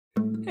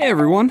Hey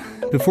everyone,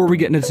 before we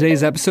get into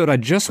today's episode, I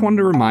just wanted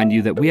to remind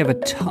you that we have a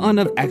ton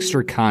of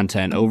extra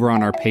content over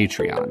on our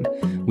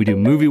Patreon. We do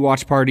movie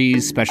watch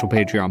parties, special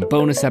Patreon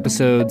bonus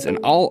episodes, and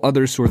all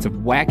other sorts of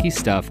wacky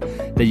stuff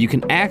that you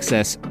can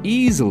access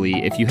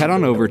easily if you head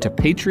on over to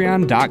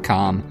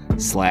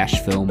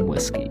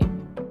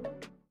patreon.com/filmwhiskey.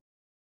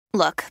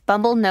 Look,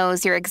 Bumble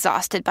knows you're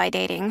exhausted by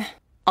dating.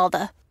 All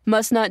the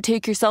must not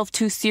take yourself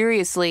too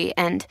seriously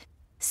and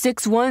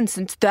 6'1"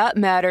 since that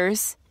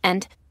matters.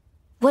 And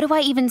what do I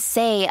even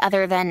say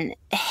other than,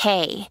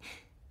 hey?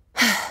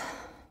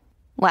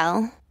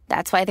 Well,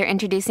 that's why they're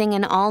introducing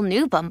an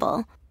all-new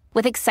Bumble,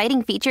 with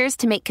exciting features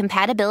to make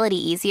compatibility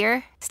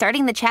easier,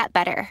 starting the chat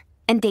better,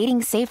 and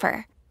dating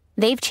safer.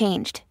 They've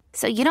changed,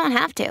 so you don't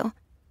have to.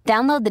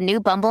 Download the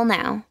new Bumble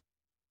now.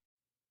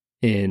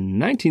 In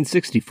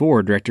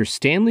 1964, director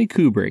Stanley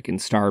Kubrick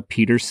and star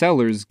Peter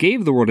Sellers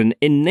gave the world an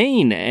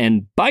inane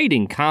and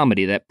biting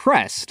comedy that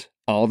pressed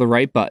all the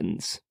right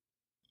buttons.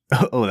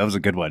 Oh, that was a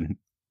good one.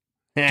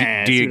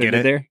 Do you get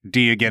it? There? Do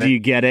you get it? Do you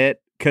get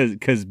it?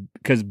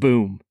 Cause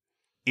boom.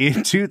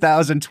 In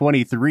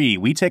 2023,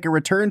 we take a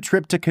return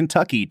trip to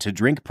Kentucky to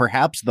drink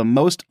perhaps the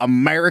most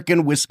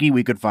American whiskey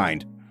we could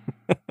find.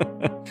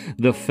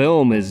 The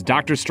film is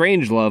Dr.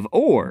 Strangelove,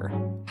 or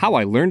How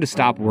I Learned to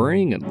Stop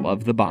Worrying and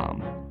Love the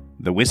Bomb.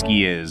 The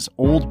whiskey is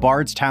Old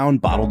Bardstown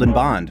Bottled and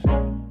Bond.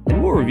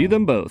 And we'll review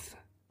them both.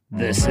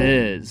 This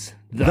is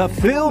the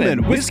Film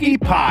and Whiskey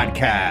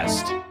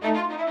Podcast.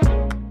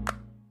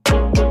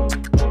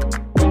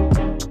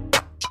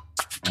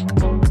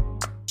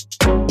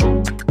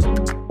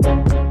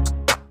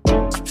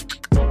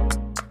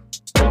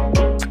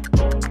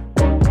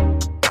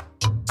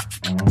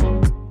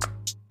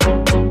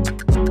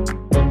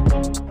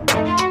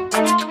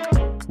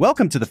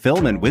 Welcome to the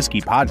Film and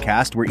Whiskey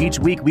Podcast, where each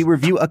week we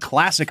review a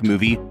classic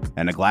movie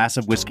and a glass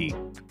of whiskey.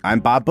 I'm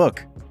Bob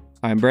Book.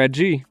 I'm Brad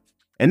G.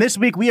 And this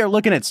week we are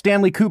looking at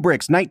Stanley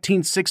Kubrick's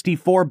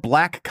 1964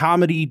 black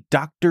comedy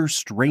Dr.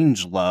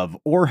 Strangelove,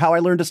 or How I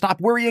Learned to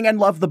Stop Worrying and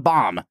Love the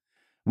Bomb,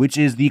 which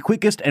is the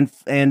quickest and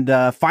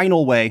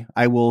final way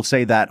I will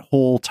say that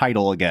whole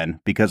title again,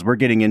 because we're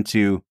getting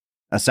into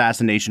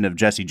assassination of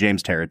Jesse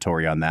James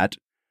territory on that.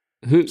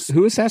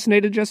 Who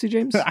assassinated Jesse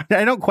James?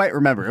 I don't quite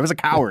remember. It was a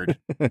coward.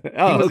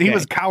 He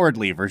was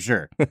cowardly for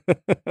sure.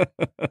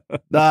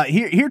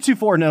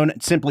 Heretofore known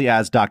simply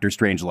as Dr.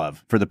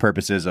 Strangelove for the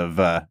purposes of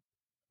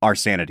our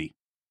sanity.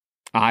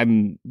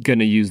 I'm going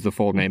to use the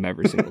full name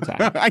every single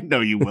time. I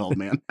know you will,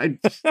 man. I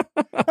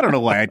don't know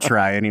why I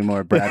try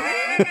anymore, Brad.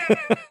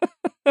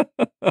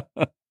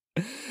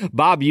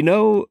 Bob, you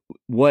know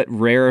what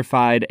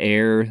rarefied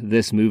air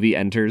this movie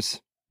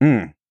enters?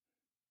 No.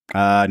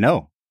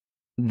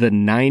 The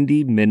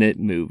 90-minute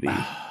movie.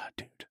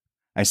 Dude.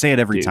 I say it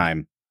every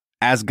time.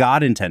 As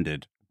God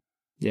intended.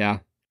 Yeah.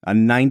 A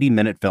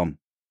 90-minute film.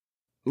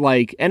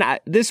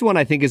 This one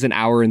I think is an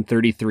hour and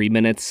 33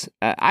 minutes.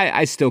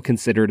 I still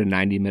consider it a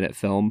 90-minute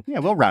film. Yeah,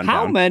 we'll round down.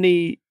 How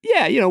many?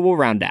 Yeah, we'll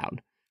round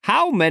down.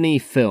 How many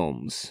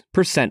films,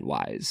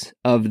 percent-wise,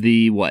 of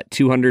the,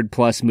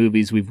 200-plus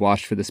movies we've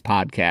watched for this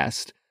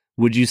podcast,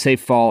 would you say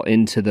fall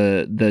into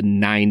the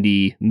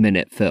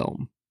 90-minute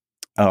film?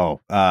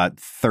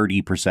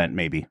 30%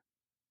 maybe.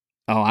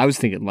 Oh, I was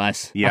thinking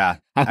less. Yeah.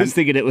 I was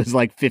thinking it was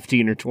like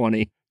 15 or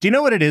 20. Do you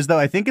know what it is, though?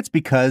 I think it's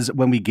because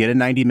when we get a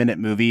 90-minute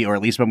movie, or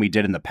at least when we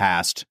did in the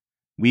past,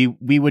 we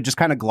would just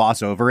kind of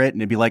gloss over it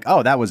and it'd be like,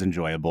 oh, that was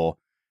enjoyable.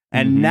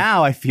 And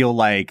now I feel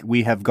like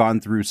we have gone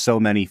through so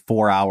many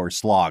 4-hour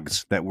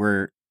slogs that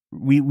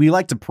we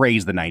like to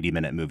praise the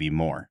 90-minute movie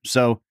more.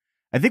 So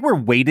I think we're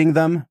weighting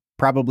them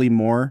probably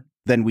more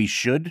than we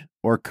should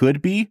or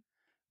could be.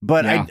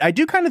 But yeah. I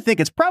do kind of think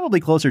it's probably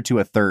closer to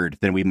a third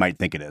than we might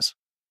think it is.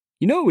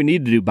 You know what we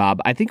need to do,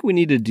 Bob? I think we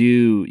need to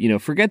do,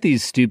 forget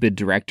these stupid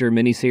director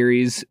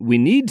miniseries. We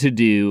need to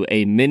do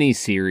a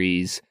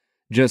miniseries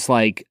just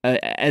like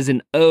as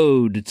an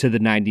ode to the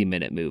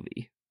 90-minute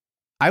movie.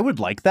 I would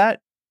like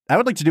that. I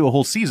would like to do a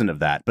whole season of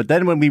that. But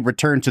then when we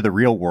return to the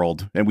real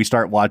world and we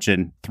start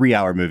watching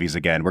 3-hour movies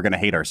again, we're going to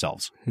hate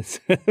ourselves.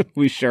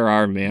 We sure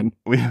are, man.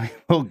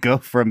 We'll go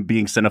from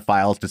being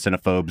cinephiles to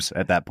cinephobes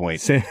at that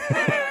point.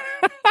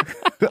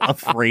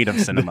 Afraid of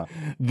cinema.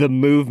 The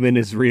movement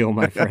is real,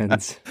 my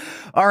friends.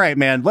 All right,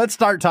 man. Let's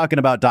start talking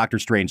about Dr.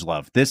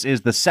 Strangelove. This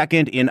is the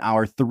second in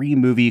our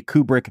 3-movie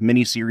Kubrick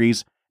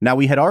miniseries. Now,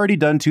 we had already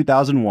done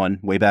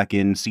 2001, way back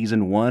in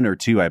season 1 or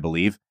 2, I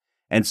believe.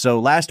 And so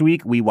last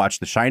week, we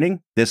watched The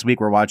Shining. This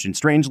week, we're watching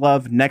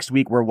Strangelove. Next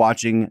week, we're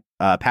watching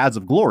Paths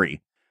of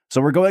Glory.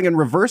 So we're going in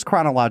reverse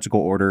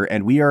chronological order,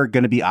 and we are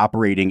going to be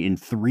operating in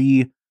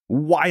 3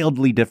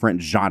 wildly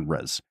different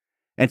genres.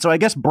 And so I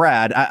guess,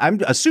 Brad, I'm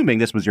assuming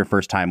this was your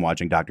first time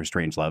watching Dr.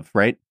 Strangelove,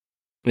 right?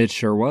 It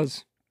sure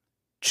was.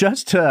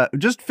 Just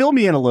fill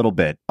me in a little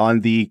bit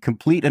on the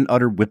complete and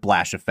utter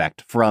whiplash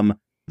effect from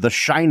The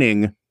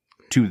Shining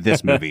to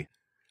this movie.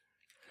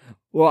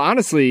 Well,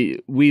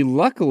 honestly, we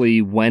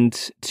luckily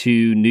went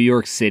to New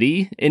York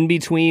City in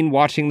between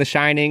watching The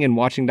Shining and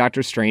watching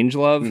Dr.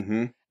 Strangelove.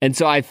 Mm-hmm. And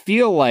so I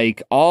feel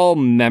like all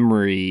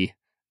memory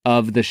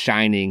of The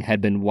Shining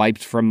had been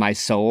wiped from my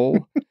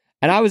soul.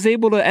 And I was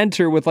able to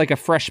enter with like a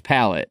fresh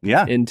palate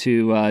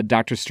into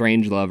Dr.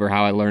 Strangelove, or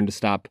How I Learned to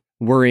Stop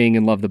Worrying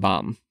and Love the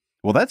Bomb.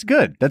 Well, that's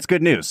good. That's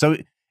good news. So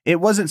it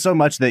wasn't so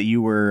much that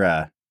you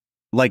were,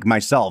 like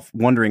myself,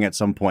 wondering at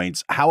some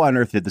points, how on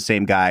earth did the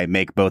same guy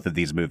make both of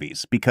these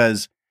movies?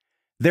 Because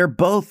they're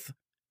both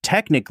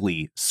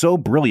technically so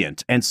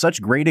brilliant and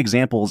such great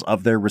examples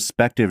of their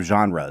respective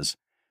genres.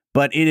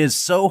 But it is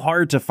so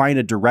hard to find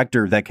a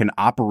director that can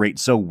operate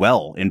so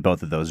well in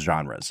both of those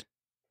genres.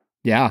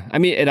 Yeah. I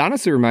mean, it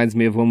honestly reminds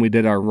me of when we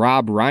did our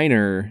Rob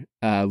Reiner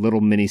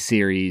little mini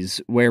series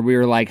where we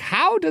were like,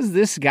 how does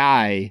this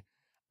guy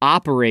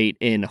operate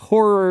in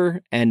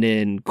horror and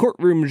in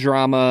courtroom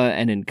drama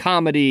and in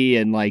comedy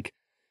and like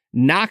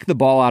knock the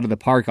ball out of the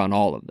park on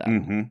all of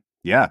them? Mm-hmm.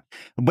 Yeah.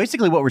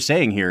 Basically what we're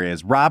saying here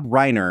is Rob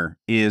Reiner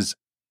is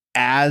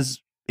as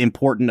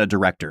important a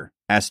director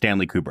as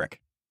Stanley Kubrick.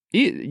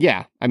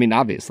 Yeah. I mean,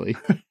 obviously.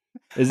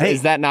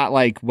 Is that not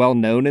like well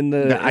known in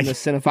the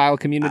cinephile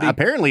community?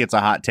 Apparently it's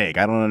a hot take.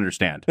 I don't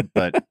understand.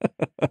 But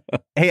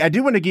hey, I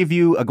do want to give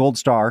you a gold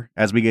star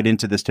as we get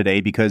into this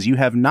today because you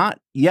have not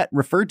yet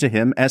referred to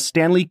him as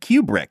Stanley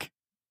Kubrick.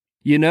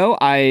 You know,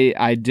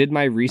 I did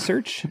my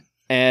research,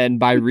 and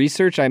by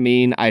research I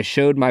mean I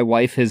showed my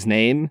wife his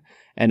name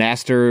and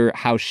asked her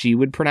how she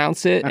would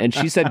pronounce it, and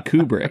she said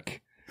Kubrick.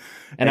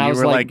 And I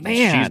was like,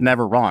 man, she's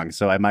never wrong,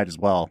 so I might as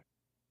well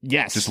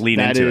just lean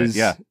into it.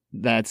 Yeah.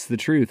 That's the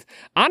truth.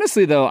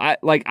 Honestly, though,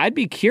 I'd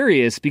be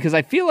curious because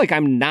I feel like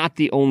I'm not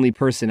the only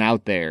person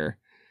out there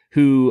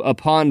who,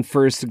 upon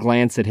first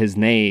glance at his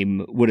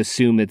name, would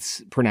assume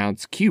it's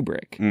pronounced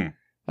Kubrick. Mm.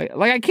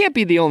 Like I can't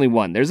be the only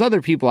one. There's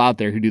other people out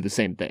there who do the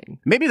same thing.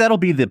 Maybe that'll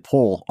be the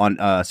poll on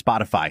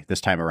Spotify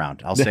this time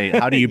around. I'll say,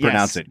 how do you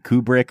pronounce it?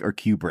 Kubrick or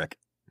Kubrick?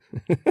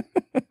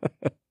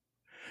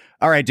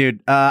 All right, dude.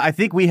 I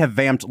think we have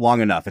vamped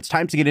long enough. It's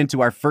time to get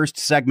into our first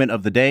segment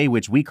of the day,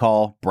 which we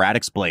call Brad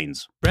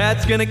Explains.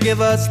 Brad's gonna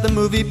give us the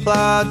movie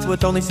plot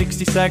with only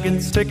 60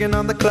 seconds ticking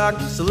on the clock.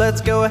 So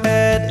let's go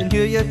ahead and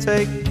hear your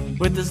take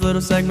with this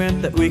little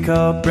segment that we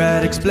call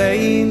Brad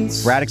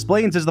Explains. Brad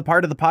Explains is the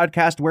part of the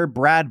podcast where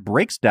Brad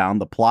breaks down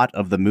the plot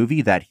of the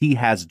movie that he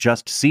has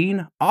just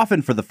seen,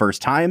 often for the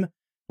first time.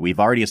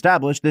 We've already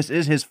established this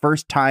is his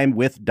first time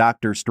with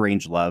Dr.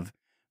 Strangelove.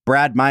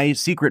 Brad, my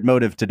secret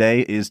motive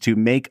today is to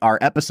make our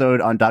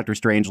episode on Dr.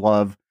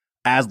 Strangelove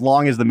as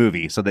long as the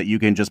movie so that you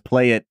can just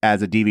play it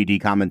as a DVD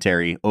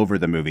commentary over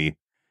the movie.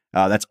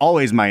 That's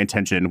always my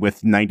intention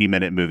with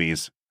 90-minute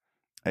movies.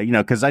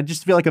 Because I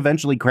just feel like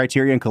eventually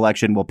Criterion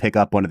Collection will pick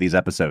up one of these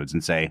episodes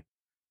and say,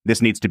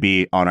 this needs to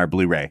be on our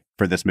Blu-ray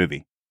for this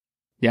movie.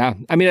 Yeah.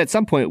 I mean, at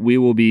some point we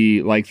will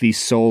be like the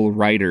sole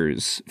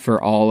writers for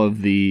all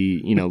of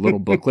the, little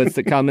booklets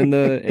that come in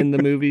the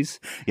movies.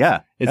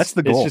 Yeah. That's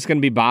the goal. It's just going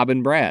to be Bob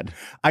and Brad.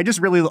 I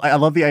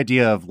love the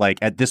idea of like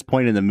at this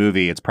point in the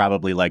movie, it's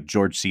probably like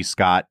George C.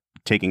 Scott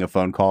taking a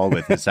phone call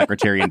with his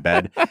secretary in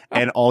bed.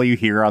 And all you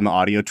hear on the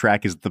audio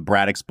track is the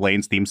Brad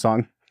Explains theme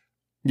song.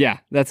 Yeah,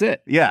 that's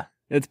it. Yeah.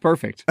 It's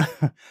perfect.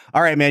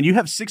 All right, man, you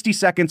have 60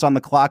 seconds on the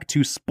clock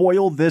to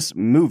spoil this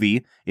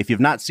movie. If you've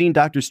not seen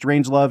Dr.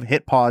 Strangelove,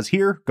 hit pause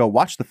here, go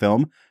watch the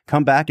film,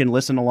 come back and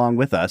listen along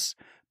with us.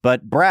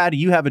 But Brad,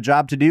 you have a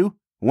job to do.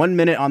 1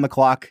 minute on the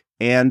clock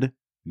and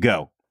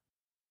go.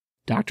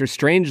 Dr.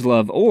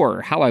 Strangelove,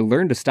 or How I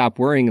Learned to Stop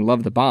Worrying and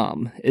Love the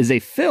Bomb, is a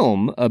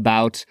film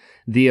about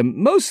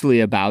mostly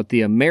about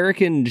the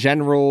American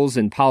generals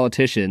and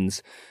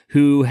politicians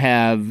who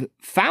have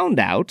found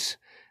out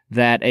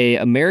that a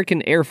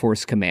American Air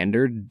Force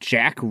commander,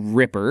 Jack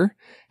Ripper,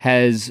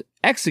 has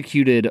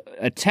executed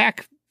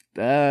attack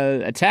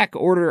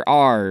order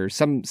R,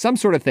 some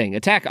sort of thing,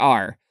 attack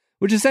R,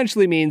 which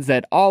essentially means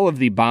that all of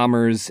the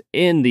bombers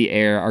in the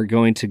air are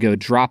going to go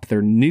drop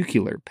their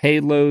nuclear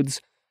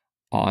payloads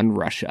on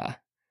Russia.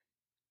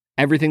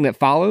 Everything that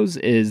follows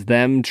is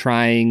them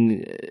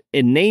trying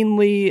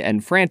inanely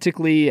and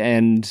frantically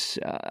and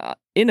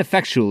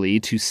ineffectually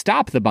to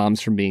stop the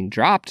bombs from being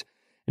dropped.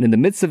 And in the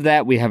midst of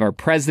that, we have our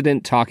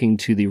president talking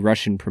to the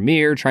Russian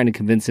premier, trying to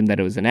convince him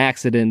that it was an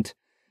accident.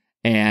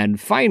 And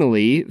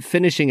finally,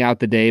 finishing out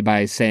the day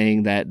by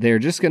saying that they're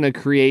just going to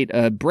create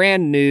a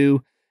brand new,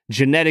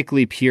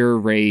 genetically pure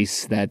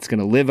race that's going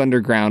to live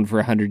underground for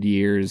 100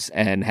 years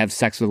and have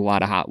sex with a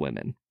lot of hot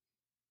women.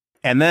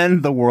 And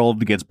then the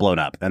world gets blown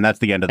up. And that's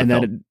the end of the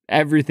film. And then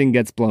everything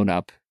gets blown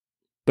up.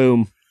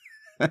 Boom.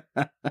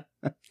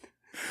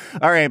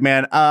 All right,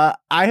 man. I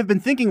have been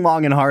thinking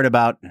long and hard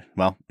about,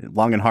 well,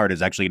 long and hard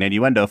is actually an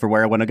innuendo for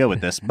where I want to go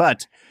with this,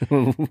 but.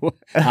 All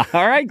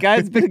right,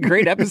 guys, it's been a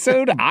great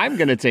episode. I'm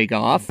going to take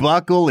off.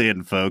 Buckle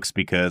in, folks,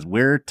 because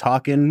we're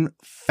talking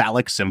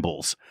phallic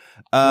symbols.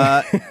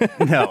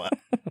 No.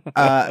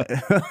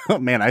 Oh,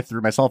 man, I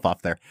threw myself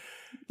off there.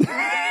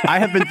 I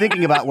have been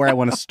thinking about where I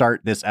want to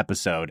start this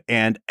episode,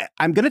 and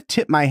I'm going to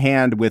tip my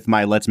hand with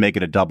my Let's Make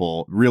It a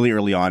Double really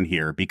early on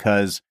here,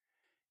 because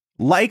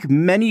like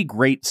many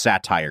great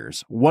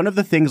satires, one of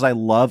the things I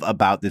love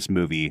about this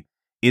movie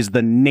is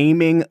the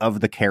naming of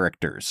the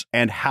characters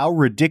and how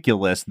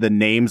ridiculous the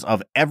names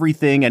of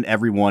everything and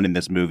everyone in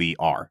this movie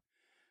are.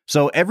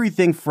 So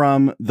everything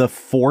from the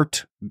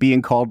fort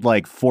being called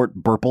like Fort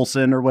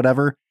Burpelson or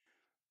whatever,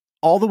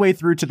 all the way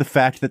through to the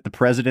fact that the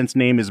president's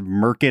name is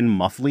Merkin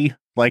Muffley.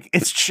 Like,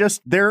 it's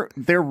just, they're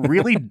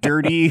really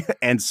dirty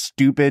and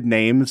stupid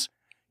names.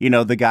 You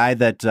know, the guy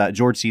that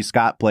George C.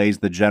 Scott plays,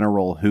 the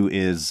general who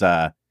is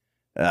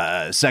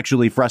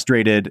sexually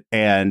frustrated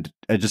and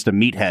just a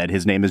meathead.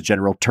 His name is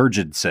General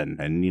Turgidson,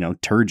 and, you know,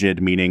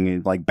 turgid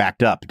meaning like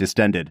backed up,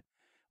 distended.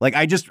 Like,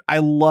 I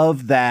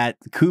love that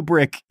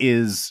Kubrick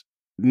is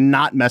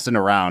not messing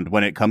around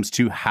when it comes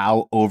to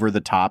how over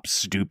the top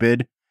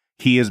stupid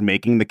he is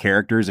making the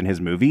characters in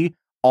his movie,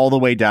 all the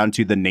way down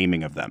to the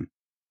naming of them.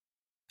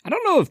 I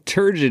don't know if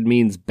turgid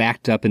means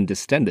backed up and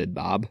distended,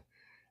 Bob.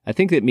 I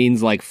think it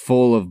means like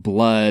full of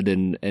blood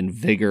and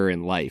vigor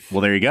and life.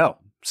 Well, there you go.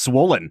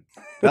 Swollen.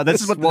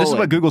 This is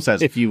what Google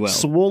says. If you will.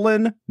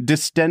 Swollen,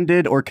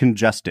 distended, or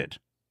congested.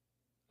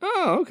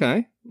 Oh,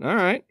 okay. All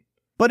right.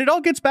 But it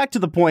all gets back to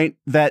the point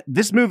that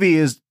this movie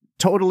is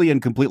totally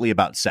and completely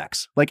about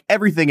sex. Like,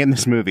 everything in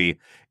this movie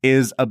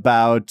is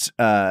about,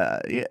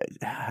 I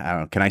don't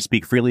know, can I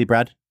speak freely,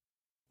 Brad?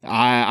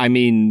 I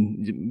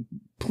mean,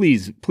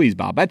 please,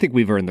 Bob. I think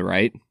we've earned the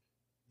right.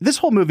 This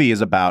whole movie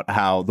is about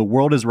how the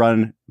world is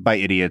run by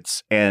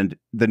idiots and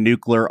the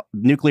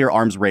nuclear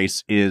arms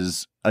race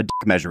is a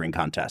dick measuring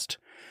contest.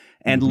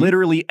 And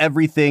literally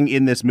everything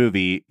in this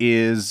movie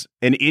is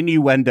an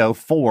innuendo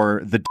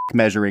for the dick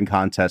measuring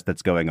contest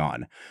that's going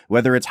on.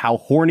 Whether it's how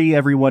horny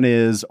everyone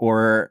is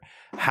or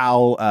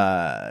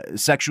how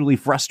sexually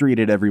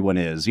frustrated everyone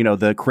is. You know,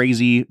 the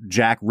crazy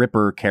Jack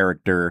Ripper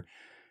character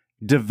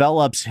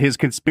develops his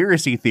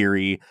conspiracy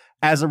theory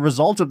as a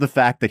result of the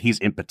fact that he's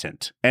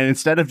impotent. And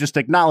instead of just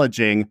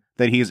acknowledging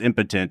that he is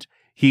impotent,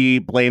 he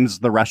blames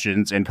the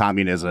Russians and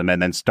communism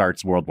and then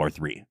starts World War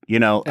III. You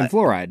know, and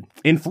fluoride.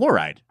 In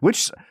fluoride,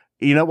 which,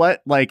 you know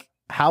what, like,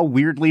 how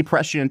weirdly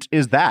prescient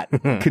is that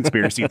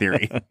conspiracy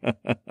theory?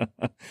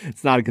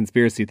 It's not a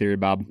conspiracy theory,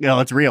 Bob. No,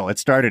 it's real. It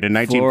started in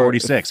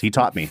 1946. He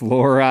taught me.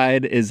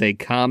 Fluoride is a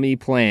commie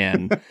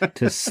plan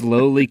to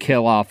slowly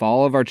kill off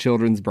all of our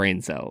children's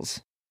brain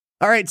cells.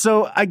 All right,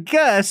 so I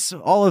guess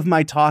all of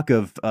my talk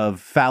of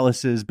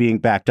phalluses being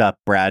backed up,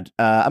 Brad,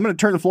 I'm going to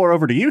turn the floor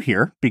over to you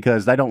here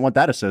because I don't want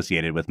that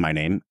associated with my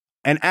name,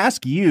 and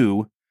ask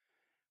you,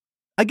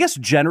 I guess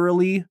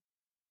generally,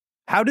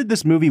 how did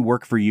this movie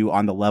work for you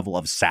on the level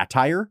of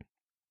satire?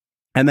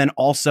 And then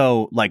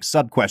also, like,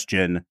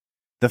 sub-question,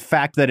 the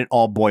fact that it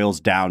all boils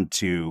down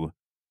to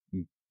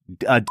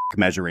a dick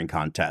measuring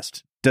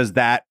contest. Does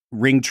that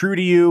ring true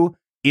to you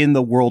in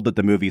the world that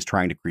the movie is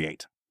trying to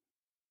create?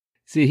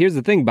 See, here's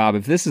the thing, Bob.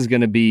 If this is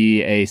going to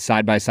be a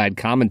side-by-side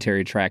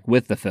commentary track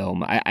with the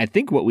film, I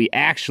think what we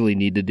actually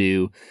need to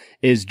do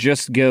is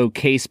just go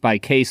case by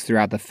case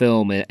throughout the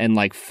film and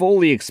like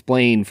fully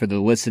explain for the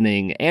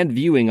listening and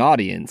viewing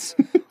audience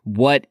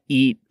what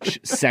each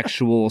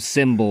sexual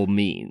symbol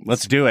means.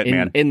 Let's do it,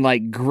 man. In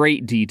like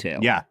great detail.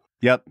 Yeah.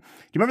 Yep. Do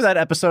you remember that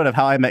episode of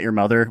How I Met Your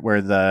Mother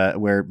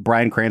where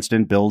Bryan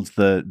Cranston builds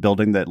the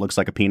building that looks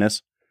like a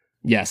penis?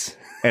 Yes.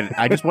 And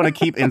I just want to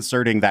keep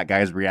inserting that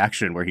guy's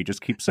reaction where he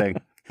just keeps saying,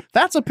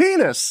 "That's a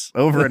penis,"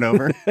 over and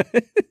over.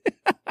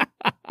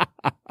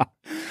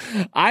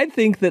 I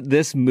think that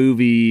this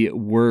movie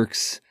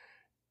works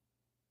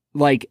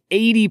like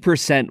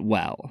 80%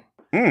 well.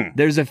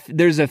 There's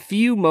a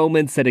few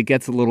moments that it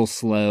gets a little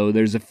slow.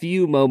 There's a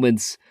few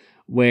moments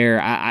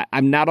where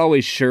I'm not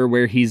always sure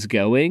where he's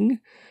going,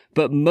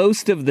 but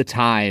most of the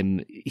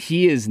time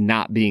he is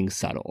not being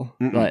subtle.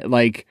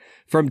 Like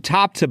from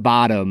top to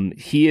bottom,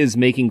 he is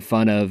making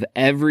fun of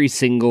every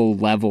single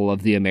level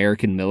of the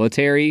American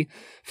military,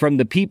 from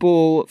the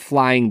people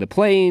flying the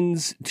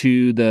planes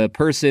to the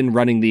person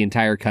running the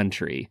entire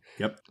country.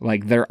 Yep.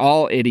 Like, they're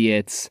all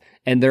idiots,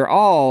 and they're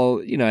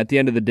all, you know, at the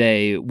end of the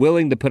day,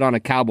 willing to put on a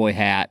cowboy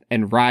hat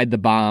and ride the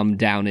bomb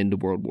down into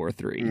World War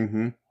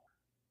III.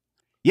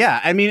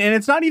 Yeah, I mean, and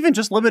it's not even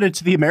just limited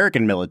to the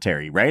American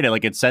military, right?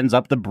 Like, it sends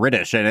up the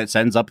British and it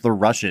sends up the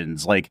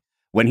Russians. Like,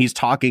 when he's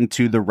talking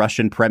to the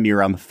Russian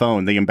premier on the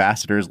phone, the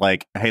ambassador's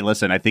like, "Hey,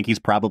 listen, I think he's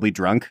probably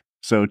drunk,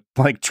 so,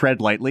 like,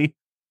 tread lightly."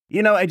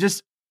 You know,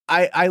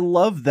 I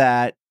love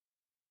that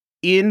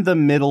in the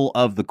middle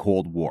of the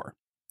Cold War,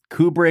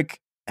 Kubrick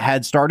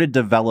had started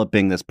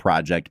developing this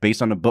project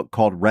based on a book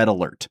called Red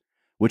Alert,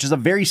 which is a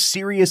very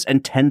serious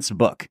and tense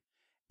book.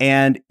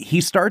 And he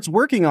starts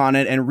working on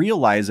it and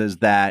realizes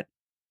that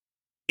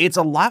it's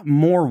a lot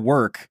more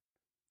work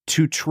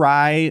to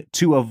try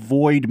to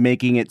avoid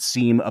making it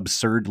seem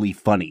absurdly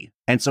funny.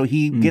 And so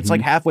he gets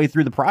like halfway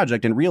through the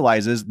project and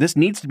realizes this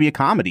needs to be a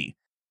comedy.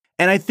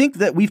 And I think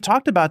that we've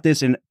talked about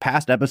this in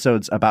past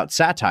episodes about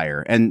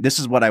satire. And this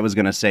is what I was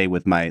going to say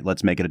with my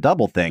 "let's make it a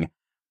double" thing.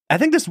 I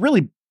think this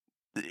really,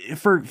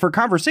 for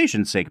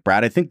conversation's sake,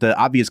 Brad, I think the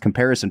obvious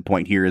comparison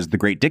point here is The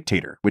Great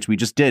Dictator, which we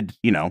just did,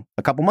 you know,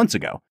 a couple months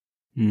ago.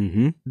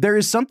 There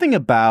is something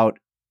about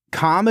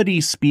comedy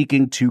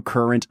speaking to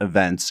current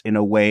events in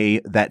a way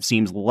that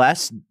seems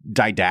less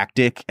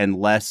didactic and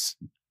less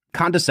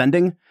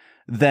condescending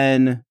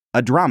than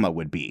a drama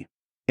would be.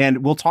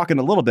 And we'll talk in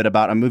a little bit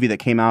about a movie that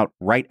came out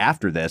right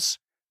after this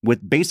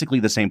with basically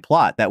the same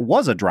plot that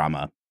was a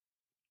drama.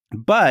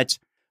 But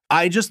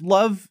I just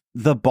love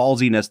the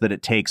ballsiness that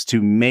it takes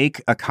to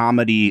make a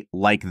comedy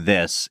like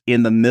this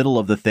in the middle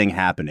of the thing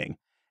happening.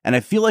 And I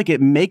feel like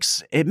it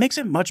makes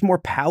it much more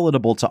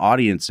palatable to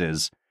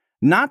audiences.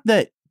 Not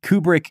that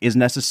Kubrick is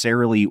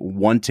necessarily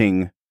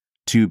wanting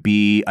to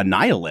be a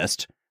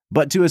nihilist,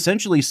 but to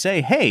essentially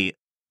say, hey,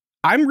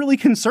 I'm really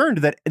concerned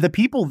that the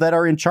people that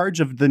are in charge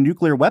of the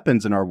nuclear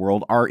weapons in our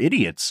world are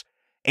idiots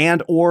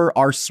and or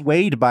are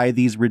swayed by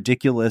these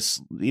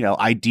ridiculous,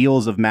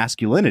 ideals of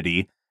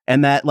masculinity.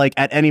 And that, like,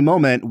 at any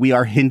moment, we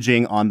are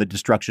hinging on the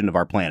destruction of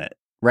our planet,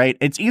 right?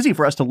 It's easy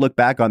for us to look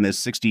back on this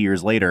 60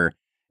 years later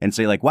and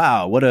say, like,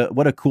 wow, what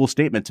a cool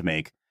statement to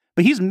make.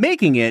 But he's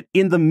making it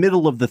in the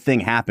middle of the thing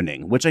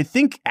happening, which I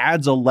think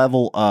adds a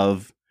level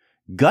of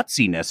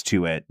gutsiness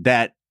to it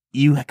that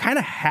you kind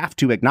of have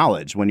to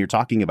acknowledge when you're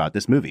talking about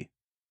this movie.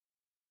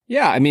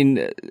 Yeah, I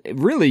mean,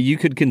 really, you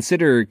could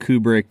consider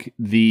Kubrick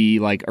the,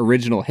 like,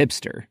 original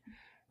hipster,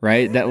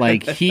 right? That,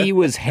 like, he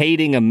was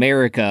hating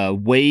America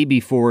way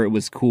before it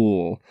was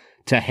cool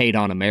to hate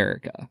on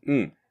America.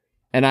 Mm.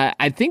 And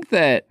I think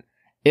that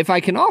if I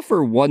can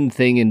offer one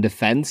thing in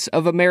defense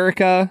of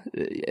America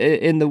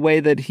in the way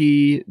that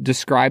he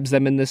describes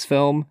them in this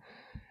film,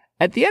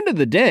 at the end of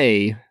the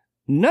day,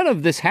 none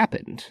of this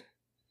happened.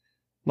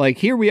 Like,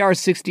 here we are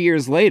 60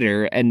 years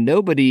later, and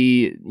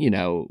nobody,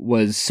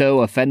 was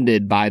so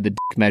offended by the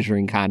dick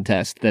measuring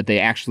contest that they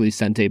actually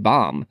sent a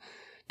bomb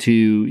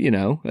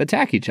to,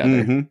 attack each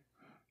other. Mm-hmm.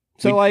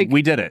 So,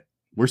 we did it.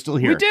 We're still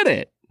here. We did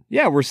it.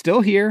 Yeah, we're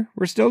still here.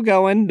 We're still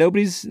going.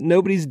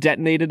 Nobody's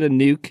detonated a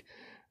nuke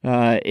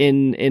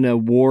in a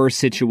war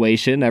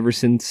situation ever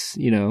since,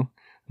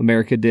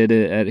 America did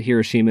it at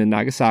Hiroshima and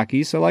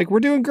Nagasaki. So, like, we're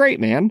doing great,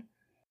 man.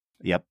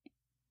 Yep.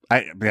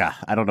 I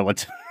don't know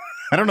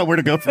I don't know where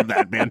to go from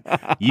that, man.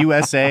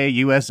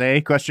 USA,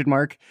 question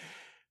mark.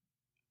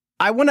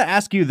 I want to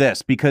ask you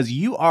this because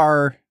you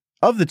are,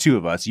 of the two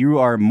of us, you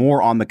are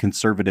more on the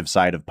conservative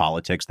side of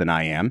politics than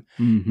I am.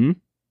 Mm-hmm.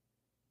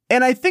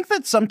 And I think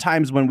that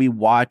sometimes when we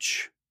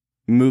watch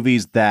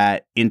movies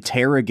that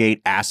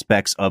interrogate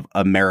aspects of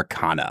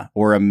Americana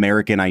or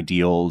American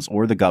ideals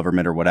or the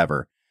government or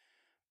whatever,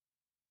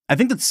 I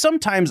think that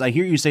sometimes I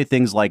hear you say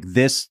things like,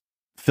 this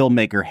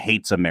filmmaker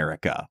hates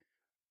America.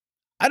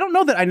 I don't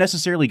know that I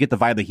necessarily get the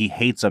vibe that he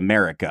hates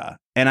America.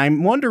 And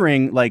I'm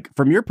wondering, like,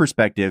 from your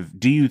perspective,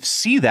 do you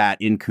see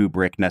that in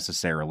Kubrick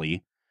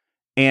necessarily?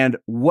 And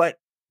what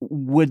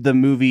would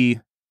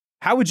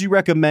how would you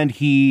recommend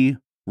he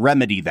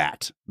remedy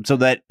that so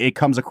that it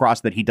comes across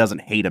that he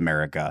doesn't hate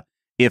America,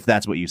 if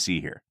that's what you see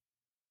here?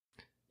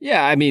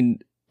 Yeah, I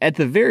mean, at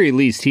the very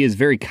least, he is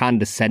very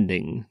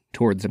condescending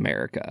towards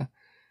America,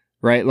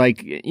 right?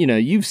 Like,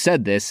 you've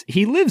said this.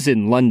 He lives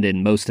in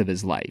London most of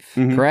his life,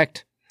 mm-hmm.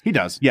 correct? He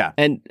does, yeah.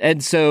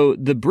 And so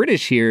the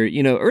British here,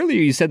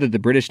 earlier you said that the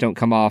British don't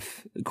come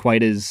off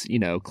quite as,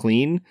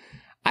 clean.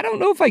 I don't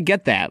know if I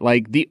get that.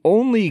 Like, the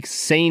only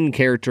sane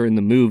character in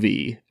the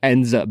movie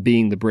ends up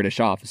being the British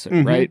officer,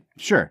 mm-hmm. right?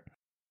 Sure.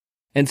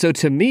 And so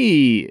to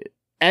me,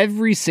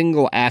 every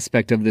single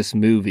aspect of this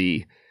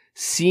movie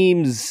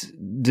seems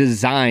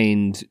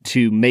designed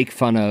to make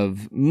fun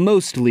of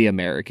mostly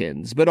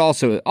Americans, but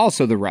also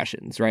the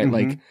Russians, right?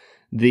 Mm-hmm. Like,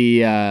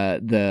 the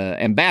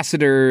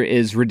ambassador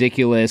is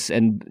ridiculous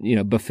and,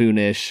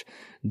 buffoonish.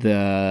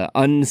 The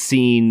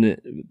unseen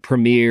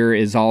premier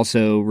is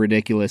also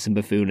ridiculous and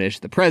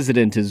buffoonish. The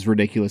president is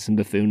ridiculous and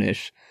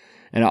buffoonish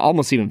and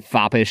almost even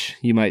foppish,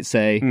 you might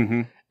say.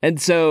 Mm-hmm. And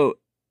so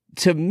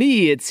to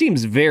me, it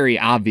seems very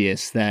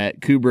obvious that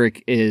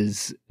Kubrick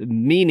is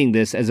meaning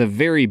this as a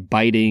very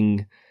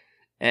biting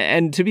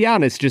and, to be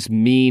honest, just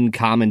mean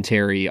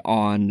commentary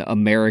on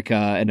America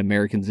and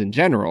Americans in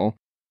general.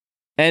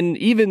 And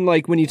even,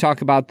 like, when you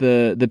talk about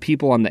the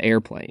people on the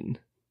airplane,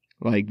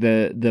 like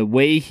the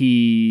way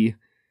he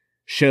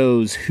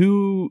shows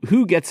who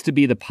gets to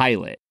be the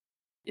pilot.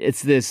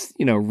 It's this,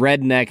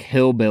 redneck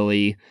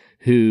hillbilly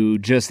who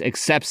just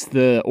accepts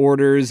the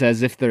orders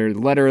as if they're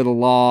letter of the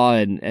law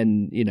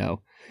and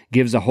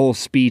gives a whole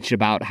speech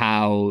about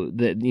how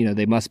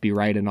they must be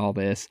right in all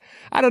this.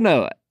 I don't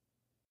know.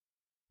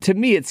 To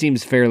me, it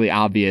seems fairly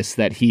obvious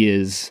that he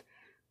is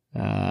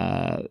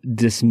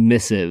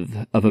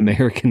dismissive of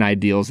American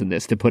ideals in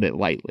this, to put it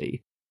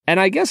lightly. And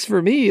I guess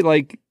for me,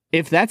 like,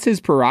 if that's his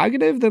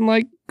prerogative, then,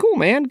 like, cool,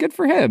 man, good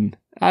for him.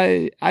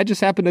 I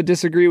just happen to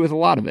disagree with a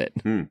lot of it.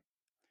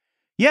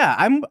 Yeah,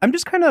 I'm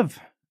just kind of,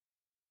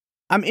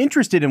 I'm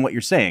interested in what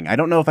you're saying. I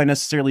don't know if I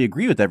necessarily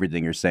agree with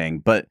everything you're saying,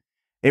 but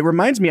it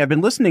reminds me, I've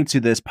been listening to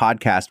this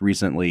podcast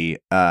recently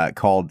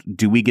called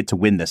Do We Get to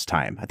Win This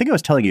Time? I think I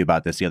was telling you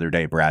about this the other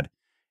day, Brad.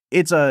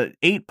 It's a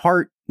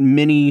 8-part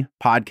mini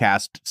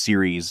podcast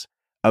series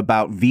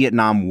about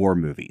Vietnam War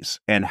movies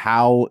and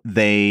how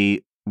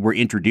they were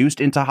introduced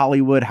into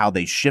Hollywood, how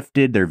they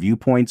shifted their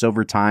viewpoints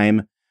over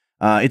time.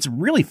 It's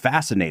really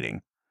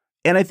fascinating.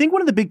 And I think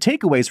one of the big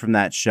takeaways from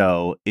that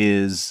show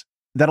is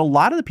that a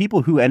lot of the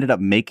people who ended up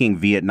making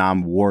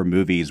Vietnam War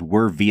movies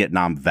were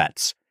Vietnam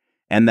vets.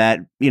 And that,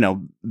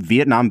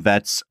 Vietnam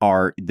vets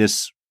are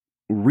this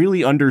really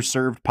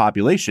underserved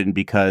population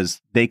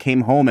because they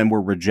came home and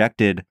were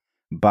rejected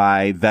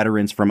by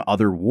veterans from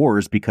other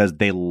wars because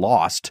they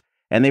lost.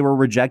 And they were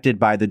rejected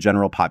by the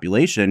general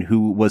population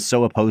who was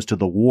so opposed to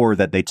the war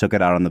that they took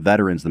it out on the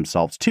veterans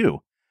themselves,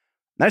 too.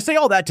 And I say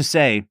all that to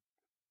say,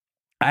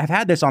 I've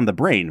had this on the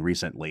brain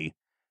recently.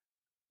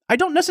 I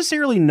don't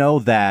necessarily know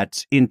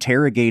that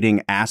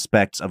interrogating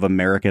aspects of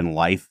American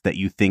life that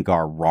you think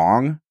are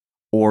wrong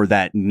or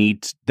that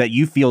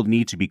you feel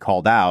need to be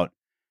called out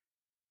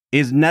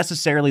is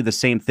necessarily the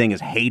same thing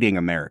as hating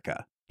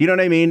America. You know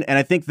what I mean? And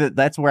I think that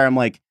that's where I'm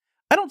like,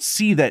 I don't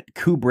see that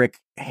Kubrick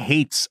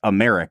hates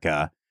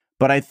America,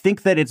 but I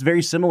think that it's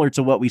very similar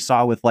to what we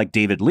saw with like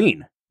David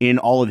Lean in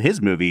all of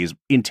his movies,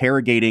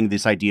 interrogating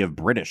this idea of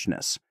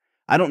Britishness.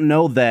 I don't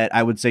know that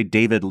I would say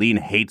David Lean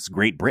hates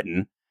Great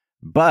Britain,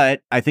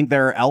 but I think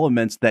there are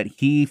elements that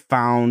he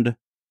found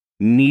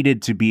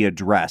needed to be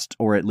addressed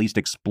or at least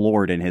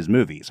explored in his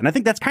movies. And I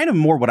think that's kind of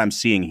more what I'm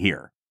seeing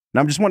here. And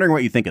I'm just wondering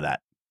what you think of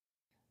that.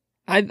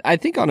 I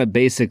think on a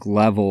basic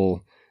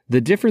level,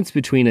 the difference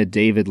between a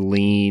David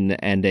Lean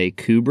and a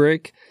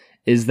Kubrick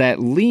is that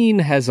Lean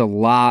has a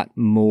lot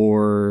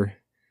more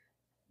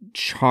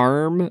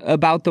charm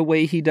about the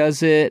way he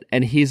does it,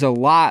 and he's a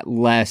lot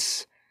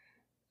less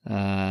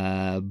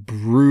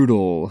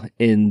brutal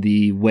in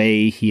the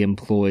way he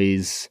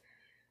employs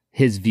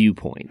his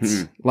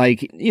viewpoints.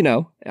 Like,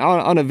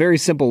 on a very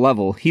simple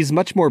level, he's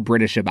much more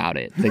British about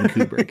it than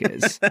Kubrick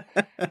is.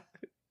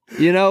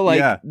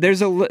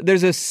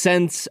 There's a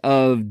sense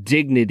of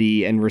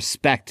dignity and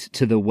respect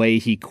to the way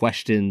he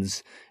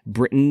questions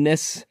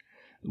Brittanness,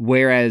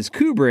 whereas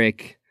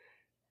Kubrick,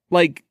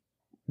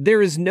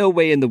 there is no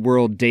way in the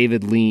world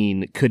David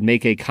Lean could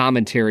make a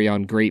commentary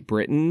on Great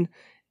Britain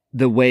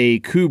the way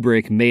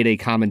Kubrick made a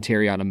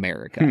commentary on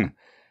America.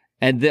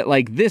 And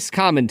that, this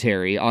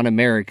commentary on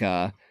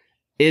America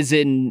is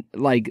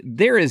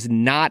there is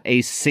not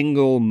a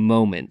single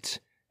moment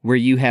where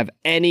you have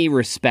any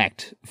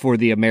respect for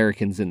the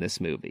Americans in this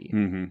movie.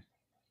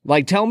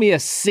 Tell me a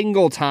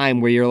single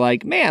time where you're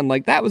like, man,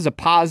 that was a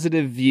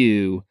positive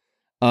view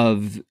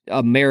of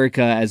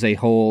America as a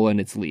whole and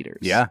its leaders.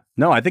 Yeah.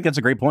 No, I think that's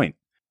a great point.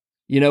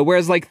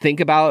 Whereas think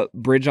about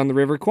Bridge on the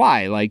River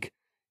Kwai,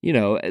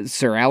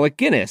 Sir Alec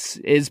Guinness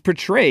is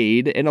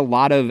portrayed in a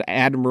lot of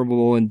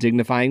admirable and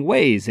dignifying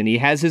ways. And he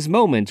has his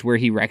moments where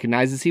he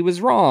recognizes he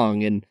was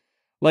wrong. And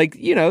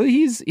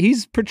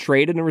he's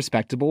portrayed in a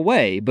respectable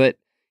way. But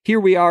here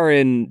we are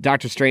in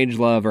Dr.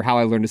 Strangelove or How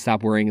I Learned to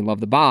Stop Worrying and Love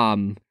the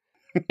Bomb.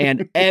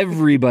 And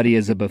everybody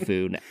is a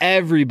buffoon.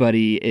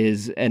 Everybody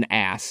is an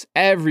ass.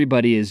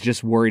 Everybody is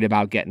just worried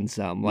about getting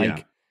some.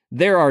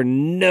 There are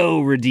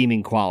no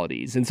redeeming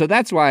qualities. And so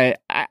that's why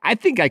I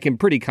think I can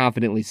pretty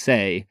confidently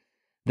say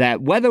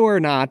that whether or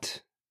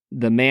not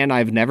the man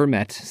I've never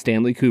met,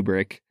 Stanley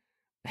Kubrick,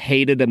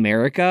 hated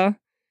America,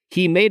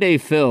 he made a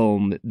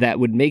film that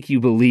would make you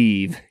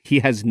believe he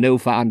has no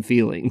fond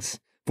feelings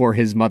for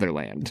his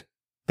motherland.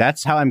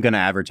 That's how I'm going to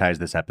advertise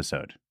this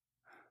episode.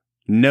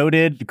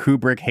 Noted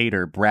Kubrick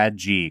hater Brad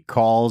G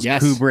calls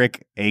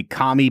Kubrick a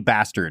commie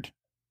bastard.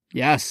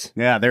 Yes.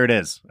 Yeah, there it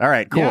is. All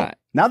right, cool. Yeah.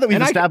 Now that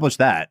we've established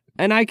that.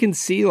 And I can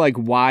see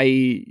why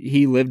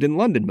he lived in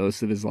London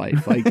most of his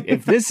life.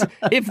 If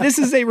this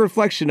is a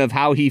reflection of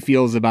how he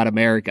feels about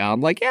America,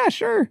 I'm like, yeah,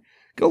 sure.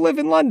 Go live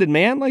in London,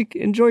 man.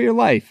 Enjoy your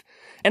life.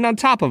 And on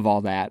top of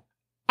all that,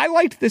 I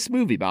liked this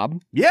movie,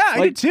 Bob. Yeah,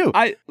 I did too.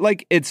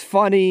 It's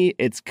funny,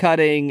 it's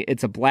cutting,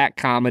 it's a black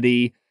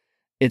comedy.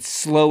 It's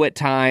slow at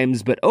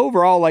times, but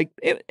overall,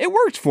 it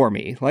worked for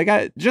me.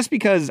 Just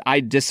because I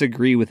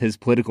disagree with his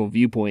political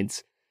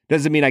viewpoints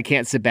doesn't mean I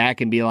can't sit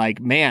back and be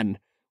like, man,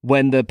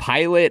 when the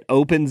pilot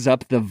opens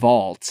up the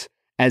vault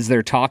as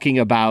they're talking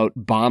about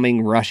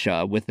bombing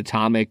Russia with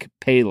atomic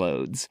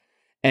payloads,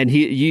 and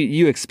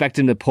you expect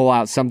him to pull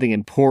out something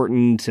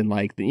important and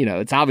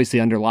it's obviously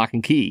under lock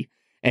and key,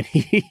 and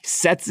he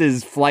sets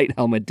his flight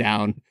helmet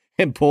down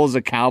and pulls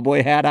a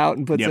cowboy hat out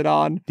and puts it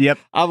on. Yep.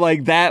 I'm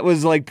like, that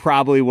was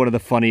probably one of the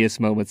funniest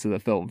moments of the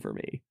film for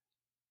me.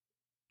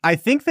 I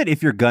think that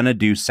if you're gonna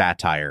do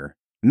satire,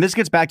 and this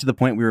gets back to the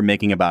point we were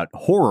making about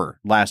horror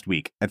last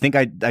week. I think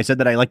I said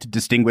that I like to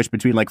distinguish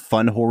between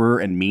fun horror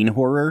and mean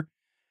horror.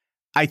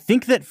 I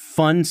think that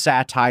fun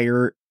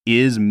satire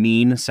is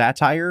mean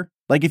satire.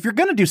 If you're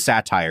going to do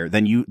satire,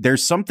 then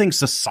there's something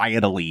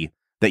societally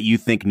that you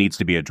think needs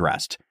to be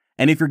addressed.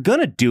 And if you're going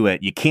to do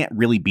it, you can't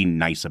really be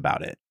nice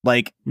about it.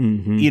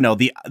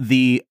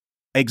 The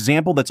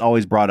example that's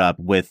always brought up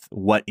with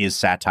what is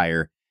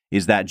satire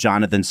is that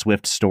Jonathan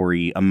Swift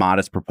story, A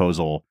Modest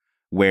Proposal,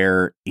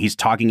 where he's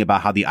talking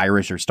about how the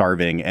Irish are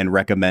starving and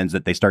recommends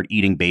that they start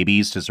eating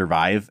babies to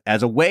survive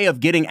as a way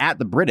of getting at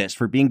the British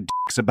for being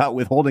dicks about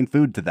withholding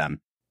food to them.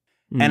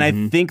 And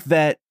I think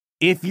that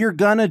if you're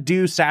gonna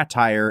do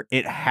satire,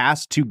 it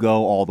has to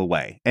go all the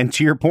way. And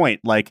to your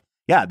point,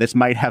 this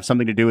might have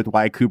something to do with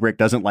why Kubrick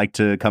doesn't like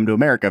to come to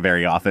America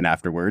very often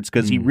afterwards,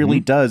 because he really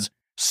does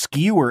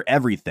skewer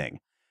everything.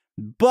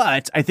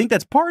 But I think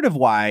that's part of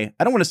why,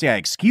 I don't want to say I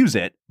excuse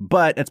it,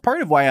 but it's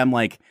part of why I'm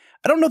like,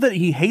 I don't know that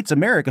he hates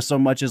America so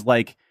much as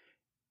like,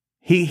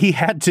 he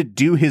had to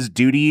do his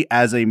duty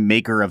as a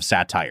maker of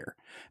satire,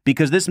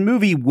 because this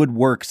movie would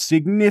work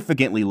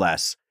significantly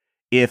less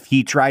if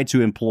he tried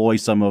to employ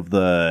some of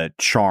the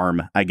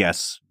charm, I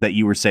guess, that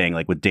you were saying,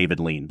 like with David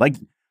Lean. Like,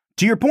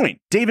 to your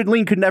point, David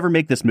Lean could never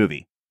make this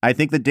movie. I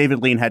think that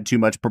David Lean had too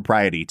much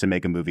propriety to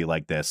make a movie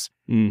like this.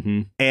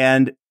 Mm-hmm.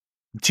 And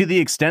to the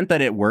extent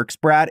that it works,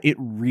 Brad, it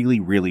really,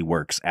 really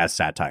works as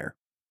satire.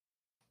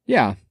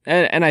 Yeah.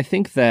 And I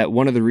think that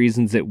one of the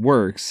reasons it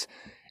works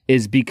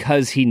is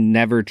because he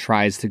never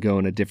tries to go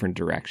in a different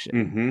direction.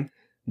 Mm-hmm.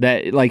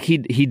 That like he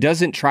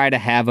doesn't try to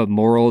have a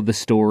moral of the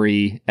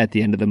story at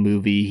the end of the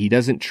movie. He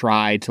doesn't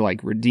try to like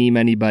redeem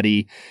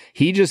anybody.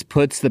 He just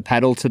puts the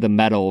pedal to the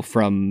metal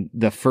from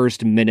the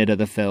first minute of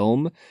the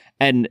film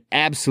and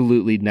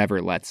absolutely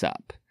never lets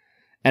up.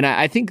 And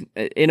I think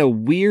in a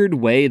weird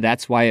way,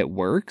 that's why it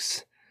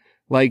works.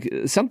 Like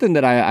something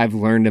that I've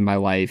learned in my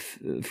life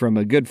from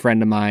a good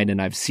friend of mine,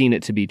 and I've seen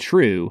it to be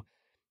true,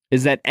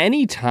 is that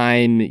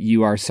anytime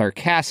you are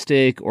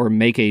sarcastic or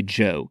make a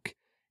joke,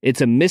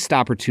 it's a missed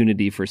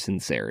opportunity for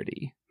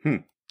sincerity.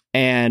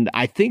 And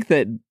I think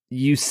that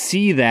you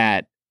see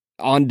that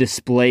on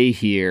display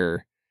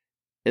here,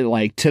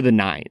 like to the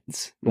nines.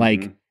 Mm-hmm.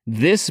 Like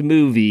this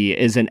movie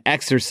is an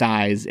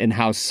exercise in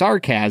how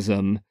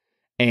sarcasm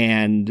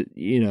and,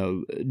 you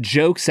know,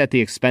 jokes at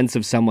the expense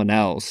of someone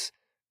else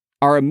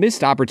are a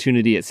missed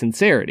opportunity at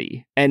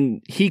sincerity.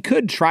 And he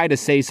could try to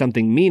say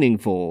something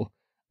meaningful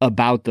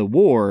about the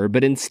war,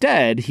 but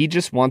instead he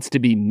just wants to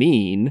be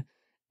mean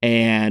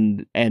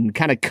and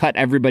kind of cut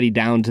everybody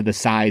down to the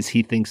size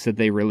he thinks that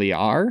they really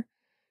are.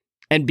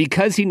 And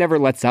because he never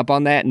lets up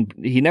on that and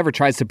he never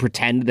tries to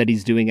pretend that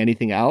he's doing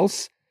anything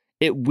else,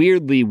 it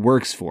weirdly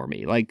works for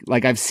me.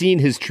 Like I've seen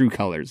his true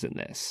colors in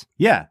this.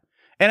 Yeah.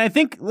 And I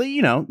think,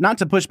 you know, not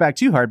to push back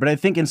too hard, but I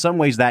think in some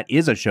ways that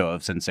is a show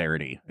of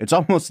sincerity. It's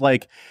almost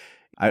like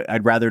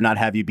I'd rather not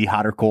have you be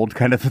hot or cold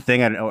kind of a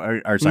thing.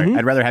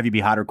 I'd rather have you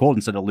be hot or cold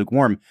instead of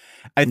lukewarm.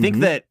 I think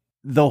that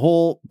the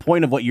whole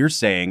point of what you're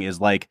saying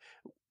is like,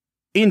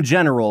 in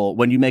general,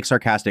 when you make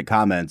sarcastic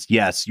comments,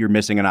 yes, you're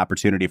missing an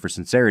opportunity for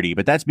sincerity,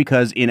 but that's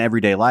because in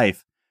everyday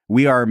life,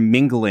 we're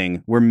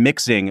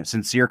mixing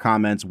sincere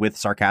comments with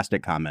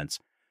sarcastic comments.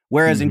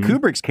 Whereas in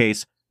Kubrick's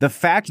case, the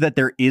fact that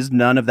there is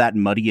none of that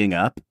muddying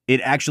up, it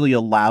actually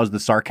allows the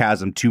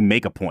sarcasm to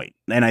make a point.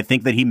 And I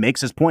think that he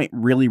makes his point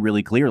really,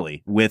 really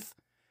clearly with,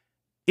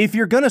 if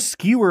you're going to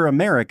skewer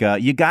America,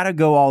 you got to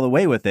go all the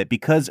way with it,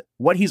 because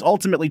what he's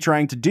ultimately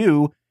trying to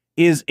do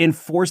is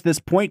enforce this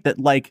point that,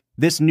 like,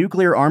 this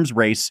nuclear arms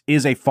race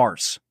is a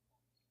farce.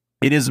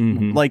 It is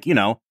like, you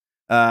know,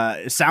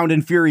 sound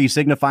and fury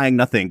signifying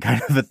nothing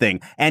kind of a thing.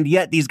 And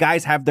yet these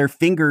guys have their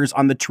fingers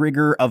on the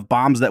trigger of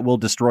bombs that will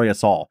destroy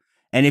us all.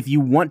 And if you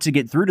want to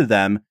get through to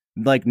them,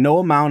 like, no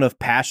amount of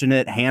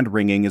passionate hand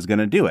wringing is going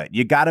to do it.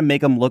 You got to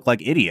make them look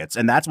like idiots.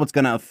 And that's what's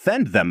going to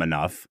offend them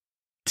enough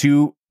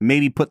to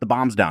maybe put the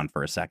bombs down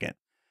for a second.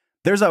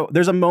 There's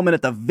a moment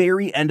at the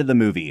very end of the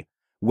movie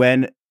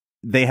when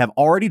they have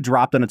already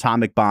dropped an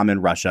atomic bomb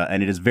in Russia,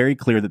 and it is very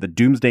clear that the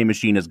doomsday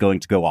machine is going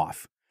to go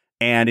off.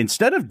 And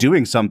instead of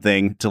doing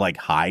something to like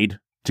hide,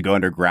 to go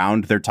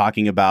underground, they're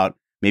talking about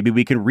maybe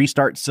we can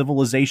restart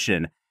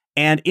civilization.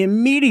 And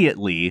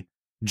immediately,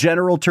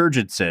 General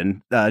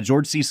Turgidson,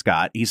 George C.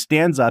 Scott, he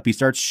stands up, he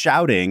starts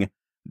shouting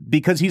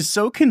because he's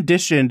so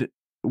conditioned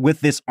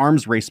with this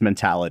arms race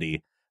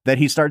mentality that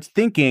he starts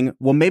thinking,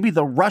 well, maybe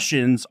the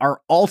Russians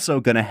are also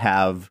going to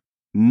have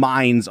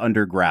mines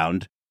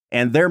underground,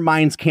 and their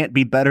minds can't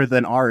be better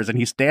than ours. And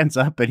he stands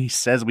up and he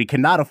says, we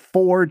cannot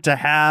afford to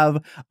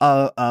have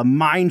a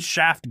mine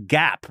shaft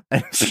gap.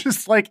 And it's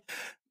just like,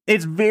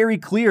 it's very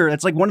clear.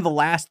 It's like one of the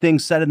last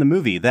things said in the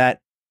movie,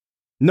 that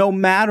no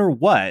matter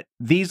what,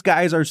 these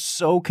guys are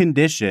so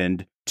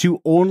conditioned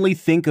to only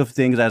think of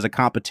things as a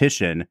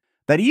competition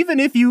that even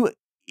if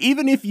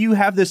you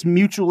have this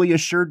mutually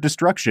assured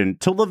destruction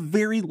till the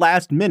very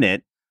last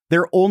minute,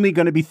 they're only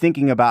going to be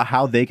thinking about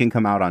how they can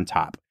come out on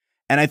top.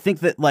 And I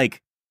think that,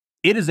 like,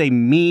 it is a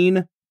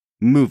mean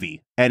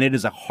movie, and it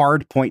is a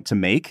hard point to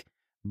make,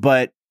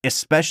 but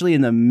especially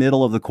in the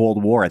middle of the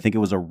Cold War, I think it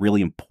was a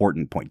really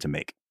important point to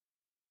make.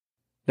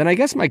 Then I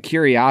guess my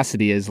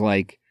curiosity is,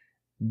 like,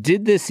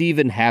 did this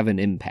even have an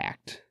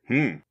impact?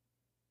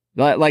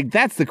 Like,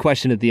 that's the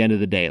question at the end of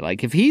the day.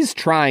 Like, if he's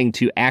trying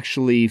to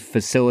actually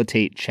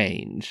facilitate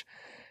change,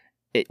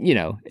 you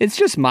know, it's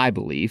just my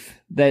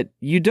belief that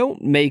you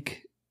don't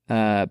make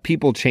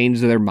people change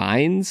their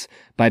minds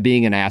by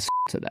being an asshole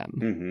to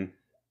them.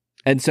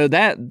 And so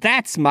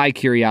that's my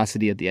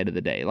curiosity at the end of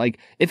the day. Like,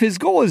 if his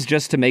goal is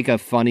just to make a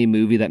funny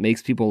movie that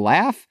makes people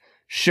laugh,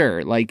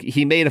 sure. Like,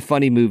 he made a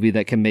funny movie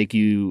that can make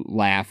you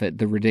laugh at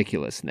the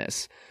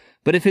ridiculousness.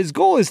 But if his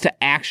goal is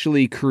to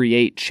actually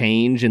create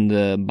change in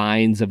the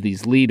minds of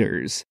these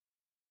leaders,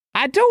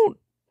 I don't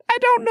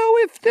know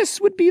if this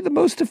would be the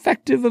most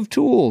effective of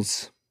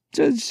tools.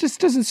 It just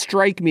doesn't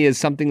strike me as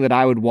something that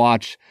I would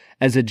watch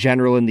as a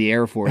general in the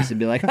Air Force and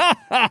be like, ha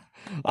ha,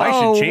 I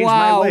should change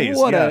my ways.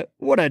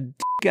 What a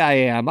dick I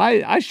am.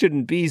 I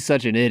shouldn't be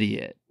such an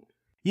idiot.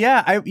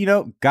 Yeah,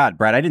 God,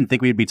 Brad, I didn't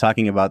think we'd be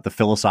talking about the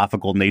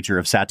philosophical nature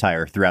of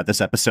satire throughout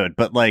this episode,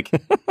 but like,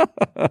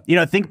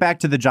 think back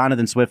to the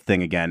Jonathan Swift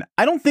thing again.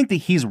 I don't think that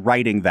he's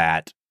writing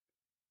that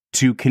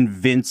to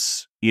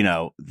convince,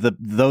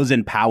 those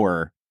in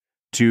power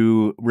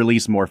to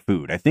release more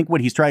food. I think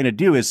what he's trying to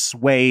do is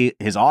sway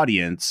his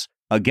audience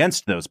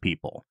against those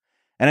people.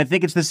 And I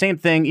think it's the same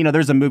thing.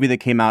 There's a movie that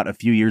came out a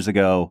few years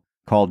ago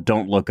called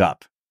Don't Look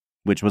Up,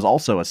 which was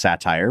also a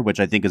satire, which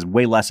I think is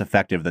way less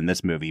effective than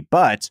this movie.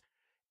 But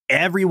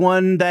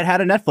everyone that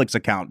had a Netflix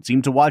account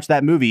seemed to watch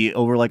that movie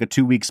over like a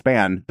 2-week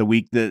span, the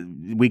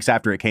weeks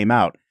after it came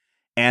out.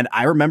 And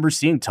I remember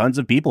seeing tons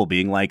of people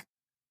being like,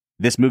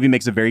 this movie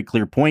makes a very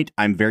clear point.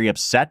 I'm very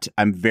upset.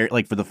 I'm very,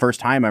 like, for the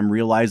first time, I'm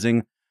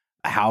realizing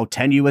how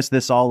tenuous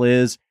this all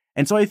is.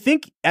 And so I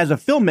think as a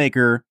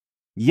filmmaker,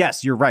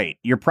 yes, you're right.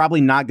 You're probably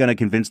not going to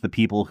convince the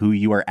people who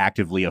you are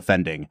actively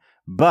offending.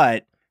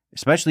 But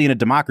especially in a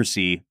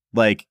democracy,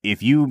 like,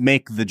 if you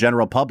make the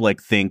general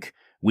public think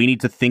we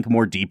need to think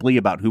more deeply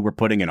about who we're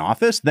putting in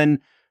office, then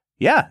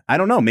yeah, I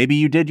don't know. Maybe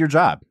you did your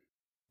job.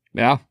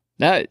 Yeah,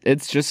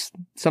 it's just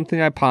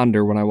something I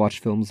ponder when I watch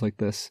films like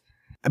this.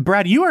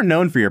 Brad, you are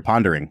known for your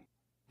pondering.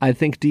 I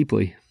think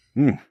deeply.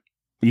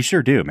 You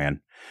sure do,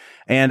 man.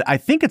 And I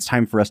think it's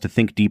time for us to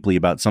think deeply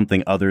about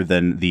something other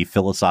than the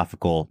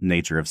philosophical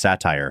nature of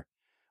satire.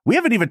 We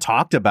haven't even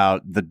talked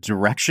about the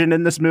direction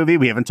in this movie.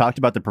 We haven't talked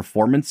about the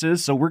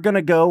performances. So we're going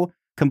to go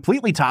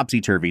completely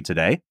topsy-turvy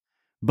today.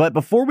 But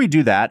before we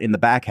do that, in the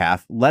back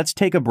half, let's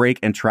take a break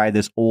and try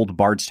this Old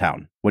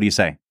Bardstown. What do you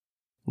say?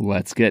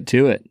 Let's get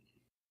to it.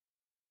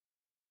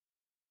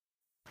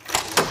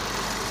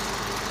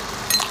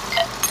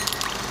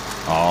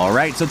 All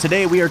right, so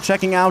today we are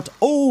checking out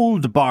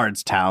Old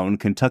Bardstown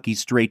Kentucky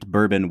Straight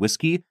Bourbon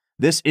Whiskey.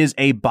 This is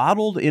a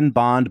bottled in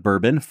Bond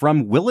Bourbon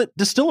from Willett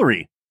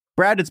Distillery.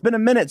 Brad, it's been a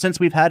minute since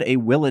we've had a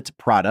Willett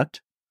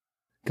product.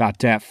 Got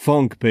that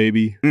funk,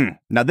 baby.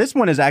 Now, this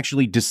one is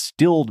actually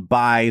distilled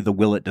by the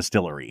Willett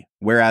Distillery,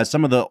 whereas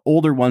some of the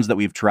older ones that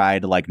we've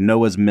tried, like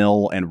Noah's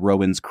Mill and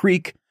Rowan's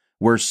Creek,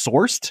 were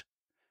sourced.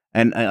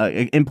 And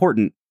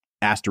important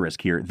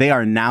asterisk here, they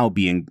are now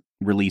being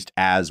released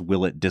as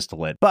Willett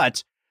Distillate.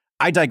 But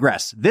I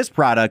digress. This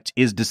product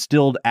is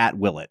distilled at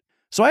Willett.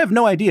 So I have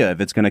no idea if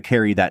it's going to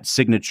carry that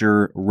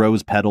signature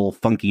rose petal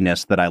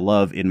funkiness that I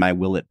love in my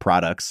Willett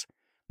products.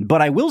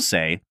 But I will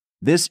say,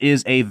 this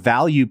is a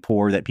value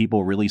pour that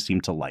people really seem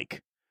to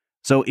like.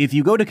 So if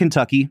you go to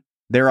Kentucky,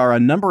 there are a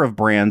number of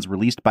brands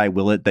released by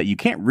Willett that you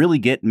can't really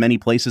get many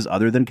places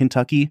other than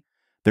Kentucky.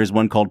 There's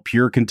one called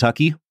Pure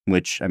Kentucky,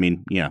 which, I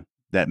mean,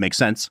 that makes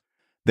sense.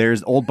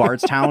 There's Old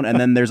Bardstown, and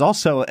then there's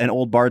also an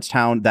Old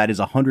Bardstown that is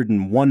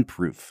 101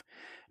 proof.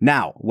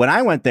 Now, when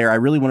I went there, I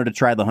really wanted to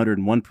try the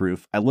 101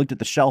 proof. I looked at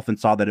the shelf and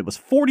saw that it was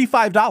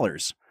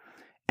 $45,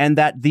 and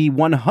that the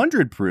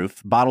 100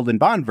 proof bottled in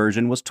bond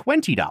version was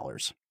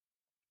 $20.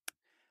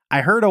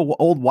 I heard an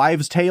old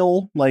wives'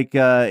 tale, like,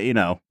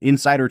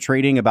 insider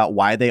trading about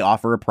why they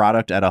offer a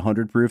product at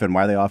 100 proof and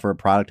why they offer a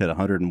product at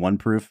 101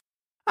 proof.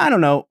 I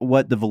don't know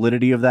what the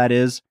validity of that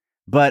is,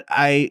 but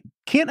I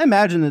can't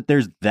imagine that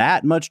there's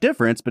that much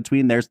difference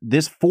between this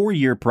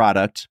 4-year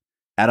product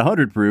at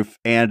 100 proof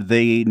and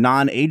the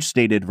non-age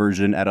stated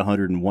version at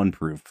 101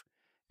 proof.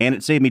 And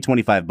it saved me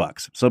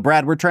 $25. So,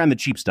 Brad, we're trying the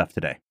cheap stuff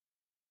today.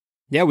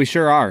 Yeah, we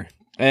sure are.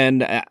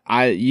 And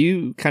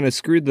you kind of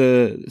screwed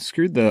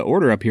the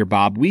order up here,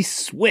 Bob. We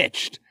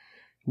switched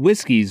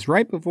whiskeys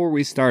right before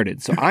we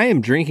started, so I am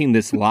drinking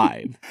this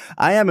live.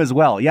 I am as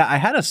well. Yeah, I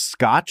had a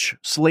scotch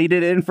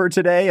slated in for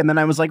today, and then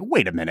I was like,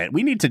 wait a minute,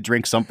 we need to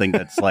drink something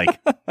that's like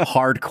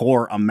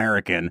hardcore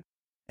American.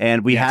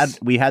 And we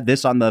had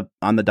this on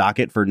the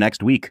docket for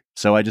next week.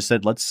 So I just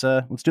said, let's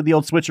do the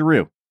old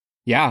switcheroo.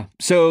 Yeah.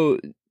 So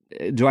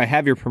do I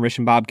have your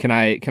permission, Bob? Can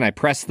I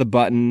press the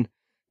button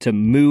to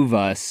move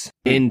us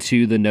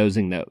into the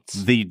nosing notes?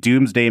 The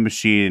doomsday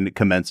machine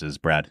commences,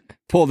 Brad.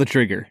 Pull the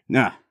trigger.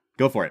 Nah,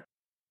 go for it.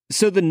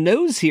 So the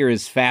nose here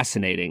is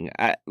fascinating.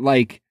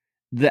 Like,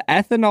 the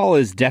ethanol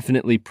is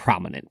definitely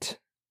prominent.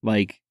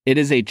 Like, it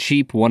is a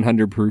cheap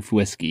 100 proof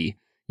whiskey.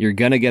 You're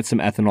going to get some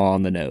ethanol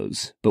on the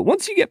nose. But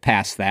once you get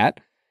past that,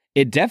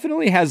 it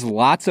definitely has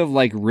lots of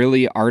like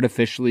really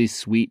artificially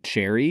sweet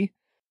cherry.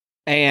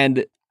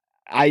 And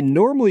I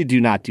normally do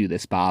not do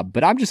this, Bob,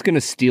 but I'm just going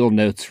to steal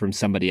notes from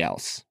somebody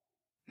else.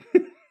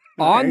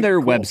 On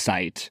their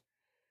website,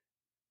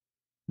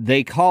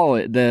 they call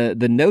it, the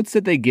notes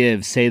that they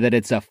give say that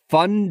it's a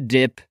fun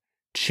dip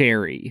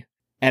cherry.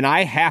 And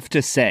I have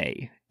to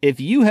say,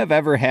 if you have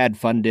ever had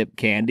fun dip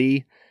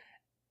candy,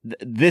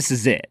 this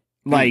is it.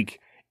 Like,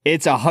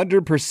 it's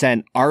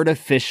 100%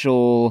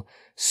 artificial,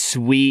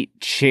 sweet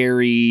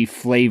cherry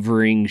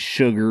flavoring,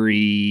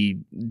 sugary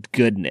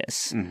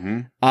goodness.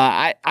 Mm-hmm.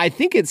 I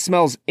think it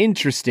smells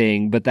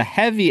interesting, but the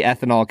heavy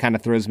ethanol kind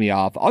of throws me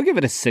off. I'll give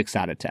it a 6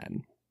 out of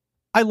 10.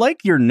 I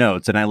like your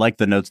notes, and I like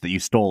the notes that you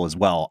stole as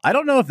well. I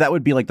don't know if that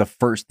would be like the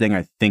first thing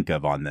I think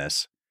of on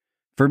this.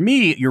 For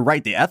me, you're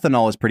right. The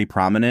ethanol is pretty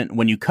prominent.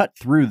 When you cut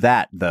through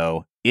that,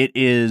 though,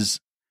 it's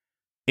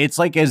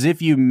like as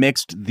if you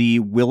mixed the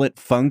Willett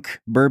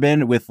Funk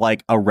bourbon with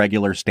like a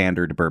regular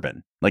standard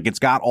bourbon. Like it's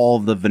got all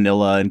of the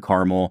vanilla and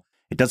caramel.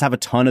 It does have a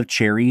ton of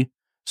cherry.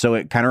 So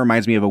it kind of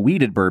reminds me of a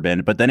wheated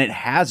bourbon, but then it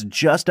has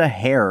just a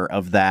hair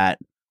of that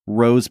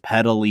rose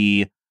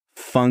petal-y,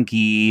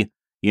 funky,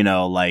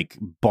 like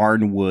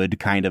barnwood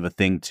kind of a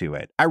thing to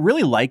it. I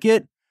really like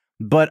it,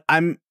 but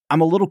I'm a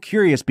little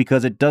curious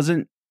because it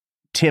doesn't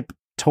tip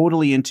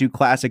totally into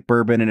classic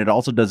bourbon, and it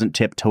also doesn't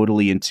tip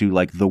totally into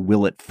like the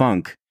Willett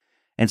Funk.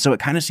 And so it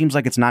kind of seems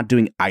like it's not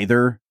doing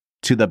either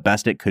to the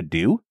best it could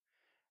do.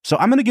 So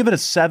I'm going to give it a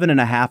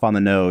 7.5 on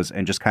the nose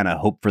and just kind of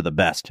hope for the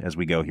best as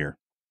we go here.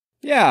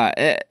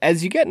 Yeah,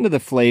 as you get into the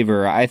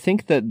flavor, I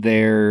think that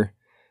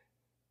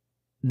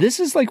this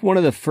is like one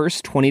of the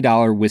first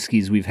 $20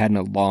 whiskeys we've had in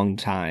a long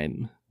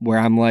time where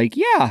I'm like,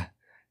 yeah,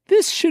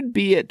 this should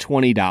be at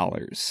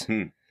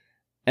 $20.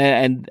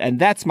 And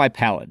that's my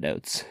palate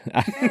notes.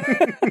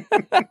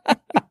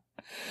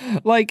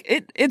 Like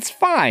it's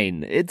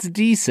fine. It's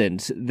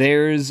decent.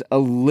 There's a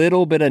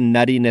little bit of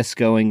nuttiness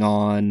going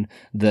on.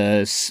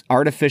 The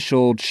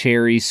artificial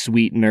cherry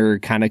sweetener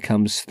kind of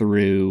comes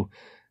through.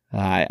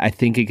 I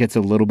think it gets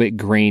a little bit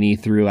grainy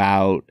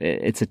throughout.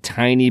 It's a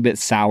tiny bit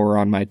sour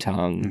on my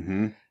tongue.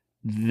 Mm-hmm.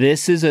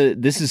 This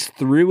is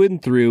through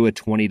and through a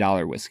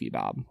 $20 whiskey,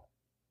 Bob.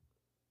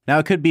 Now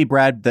it could be,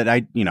 Brad, that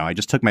I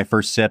just took my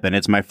first sip and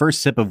it's my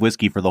first sip of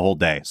whiskey for the whole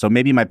day. So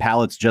maybe my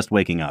palate's just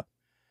waking up.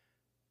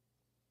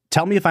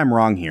 Tell me if I'm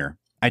wrong here.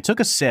 I took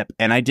a sip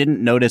and I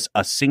didn't notice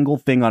a single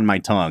thing on my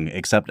tongue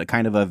except a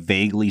kind of a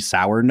vaguely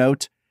sour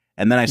note.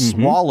 And then I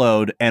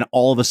swallowed and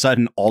all of a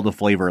sudden all the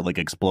flavor like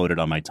exploded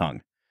on my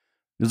tongue.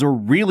 It was a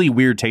really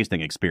weird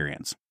tasting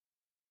experience.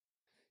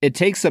 It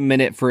takes a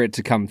minute for it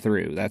to come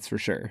through, that's for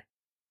sure.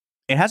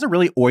 It has a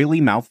really oily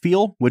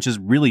mouthfeel, which is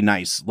really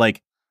nice.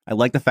 Like, I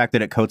like the fact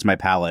that it coats my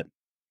palate.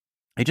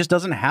 It just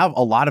doesn't have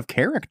a lot of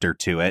character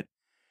to it.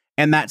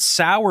 And that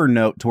sour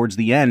note towards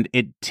the end,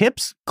 it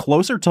tips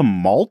closer to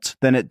malt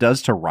than it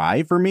does to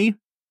rye for me.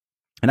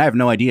 And I have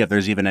no idea if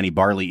there's even any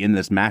barley in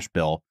this mash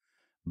bill.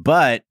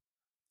 But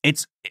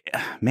it's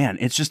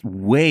just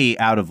way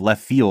out of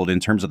left field in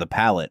terms of the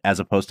palate as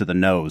opposed to the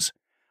nose.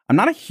 I'm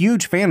not a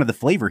huge fan of the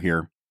flavor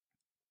here.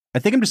 I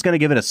think I'm just going to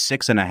give it a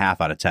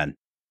 6.5 out of 10.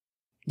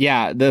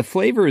 Yeah, the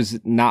flavor is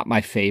not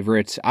my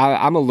favorite.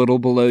 I'm a little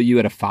below you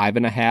at a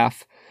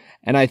 5.5.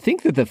 And I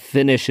think that the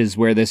finish is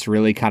where this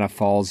really kind of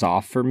falls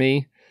off for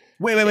me.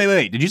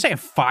 Wait. Did you say a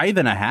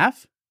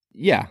 5.5?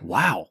 Yeah.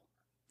 Wow.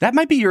 That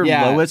might be your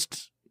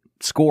lowest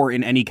score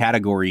in any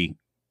category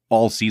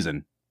all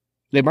season.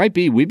 It might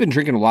be. We've been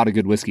drinking a lot of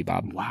good whiskey,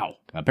 Bob. Wow.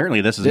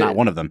 Apparently this is not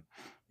one of them.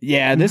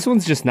 Yeah, this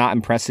one's just not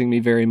impressing me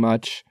very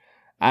much.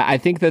 I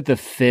think that the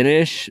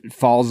finish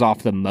falls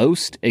off the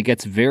most. It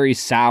gets very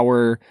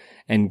sour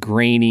and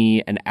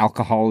grainy and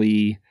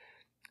alcohol-y.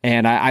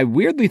 And I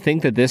weirdly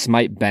think that this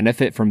might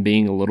benefit from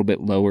being a little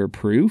bit lower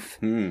proof.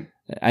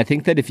 I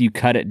think that if you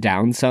cut it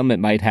down some, it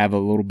might have a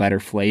little better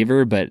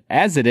flavor. But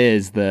as it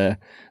is, the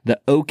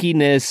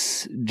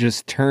oakiness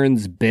just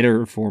turns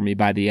bitter for me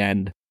by the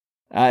end.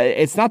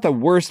 It's not the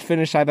worst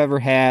finish I've ever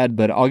had,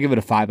 but I'll give it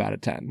a 5 out of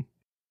 10.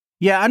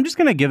 Yeah, I'm just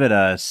going to give it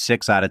a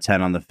 6 out of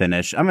 10 on the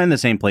finish. I'm in the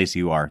same place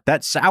you are.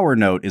 That sour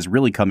note is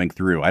really coming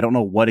through. I don't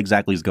know what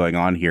exactly is going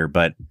on here,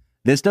 but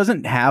this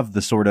doesn't have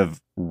the sort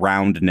of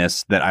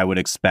roundness that I would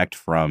expect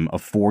from a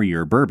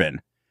 4-year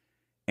bourbon.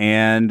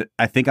 And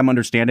I think I'm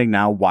understanding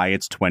now why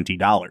it's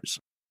 $20.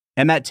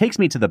 And that takes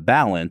me to the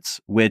balance,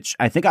 which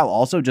I think I'll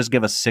also just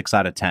give a 6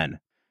 out of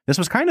 10. This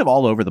was kind of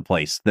all over the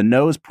place. The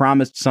nose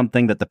promised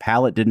something that the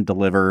palate didn't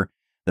deliver.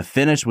 The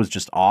finish was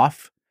just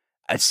off.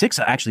 A 6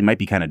 actually might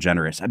be kind of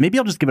generous. Maybe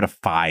I'll just give it a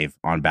 5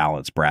 on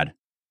balance, Brad.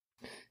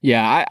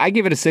 Yeah, I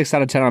give it a 6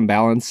 out of 10 on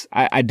balance.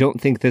 I don't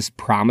think this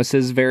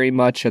promises very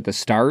much at the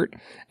start,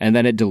 and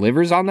then it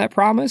delivers on that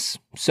promise.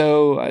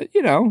 So,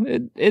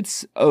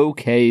 it's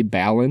okay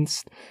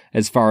balanced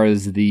as far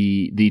as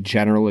the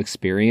general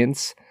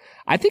experience.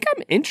 I think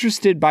I'm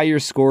interested by your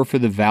score for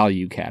the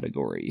value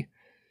category.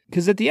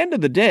 Because at the end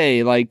of the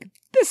day, like,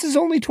 this is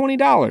only $20.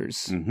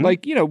 Mm-hmm.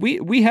 Like,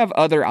 we have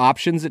other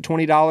options at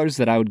 $20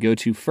 that I would go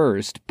to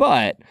first,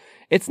 but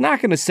it's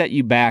not going to set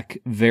you back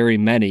very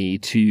many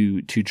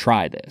to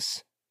try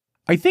this.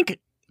 I think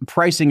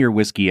pricing your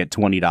whiskey at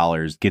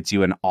 $20 gets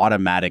you an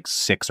automatic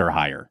 6 or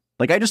higher.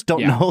 Like, I just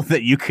don't know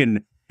that you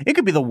can. It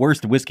could be the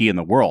worst whiskey in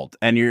the world,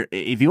 and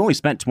if you only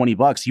spent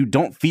 $20, you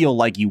don't feel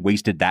like you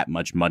wasted that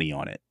much money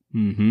on it.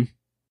 Mm-hmm.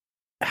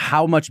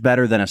 How much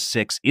better than a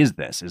 6 is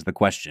this, is the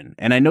question.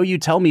 And I know you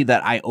tell me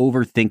that I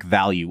overthink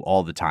value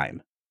all the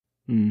time.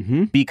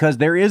 Mm-hmm. Because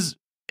there is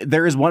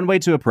one way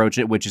to approach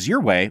it, which is your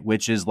way,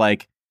 which is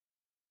like,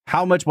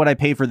 how much would I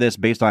pay for this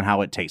based on how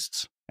it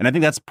tastes? And I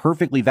think that's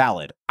perfectly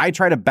valid. I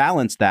try to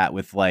balance that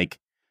with like,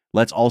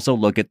 let's also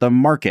look at the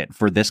market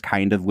for this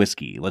kind of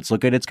whiskey. Let's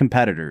look at its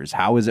competitors.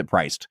 How is it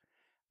priced?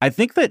 I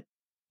think that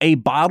a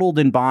bottled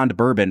in Bond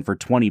bourbon for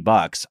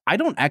 $20, I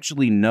don't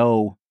actually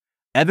know.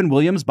 Evan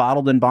Williams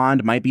Bottled and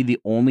Bond might be the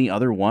only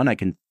other one I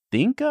can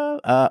think of.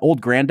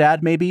 Old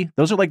Granddad, maybe.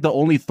 Those are like the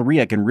only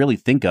three I can really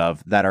think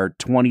of that are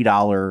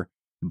 $20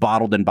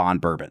 Bottled and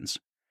Bond bourbons.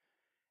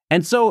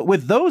 And so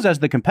with those as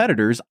the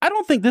competitors, I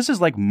don't think this is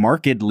like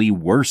markedly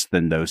worse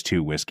than those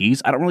two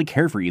whiskeys. I don't really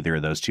care for either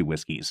of those two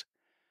whiskeys.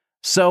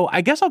 So I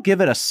guess I'll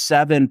give it a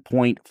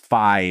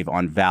 7.5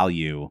 on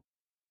value,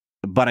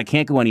 but I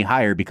can't go any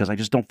higher because I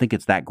just don't think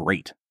it's that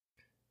great.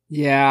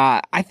 Yeah,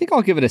 I think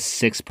I'll give it a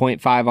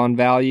 6.5 on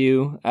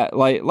value.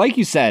 Like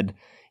you said,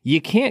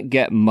 you can't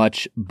get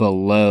much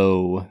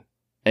below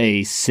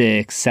a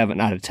 6, 7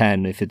 out of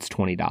 10 if it's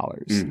 $20.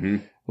 Mm-hmm.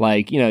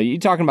 Like, you're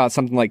talking about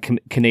something like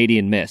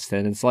Canadian Mist,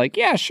 and it's like,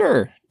 yeah,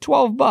 sure,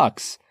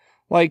 $12.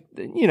 Like,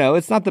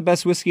 it's not the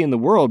best whiskey in the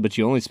world, but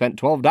you only spent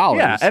 $12.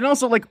 Yeah, and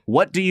also, like,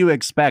 what do you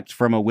expect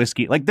from a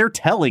whiskey? Like, they're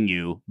telling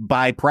you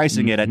by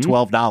pricing it at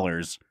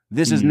 $12,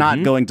 this is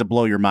not going to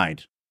blow your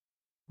mind.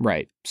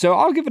 Right. So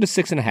I'll give it a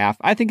 6.5.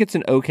 I think it's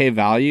an okay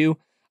value.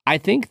 I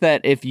think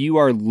that if you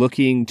are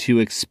looking to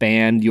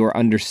expand your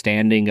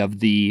understanding of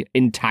the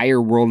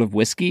entire world of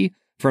whiskey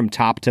from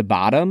top to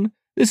bottom,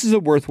 this is a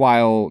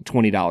worthwhile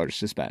 $20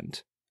 to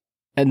spend.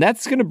 And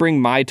that's going to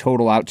bring my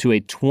total out to a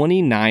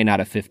 29 out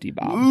of 50,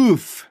 Bob.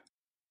 Oof.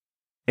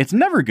 It's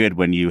never good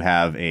when you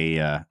have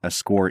a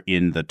score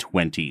in the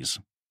 20s.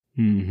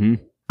 Mm-hmm.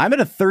 I'm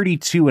at a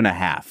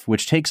 32.5,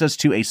 which takes us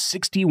to a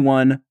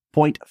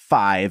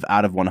 61.5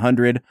 out of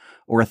 100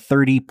 or a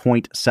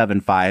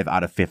 30.75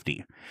 out of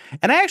 50.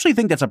 And I actually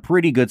think that's a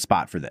pretty good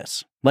spot for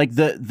this. Like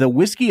the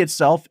whiskey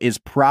itself is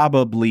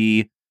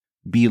probably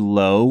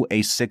below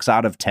a 6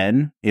 out of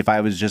 10 if I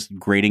was just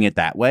grading it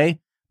that way.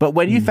 But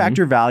when you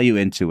factor value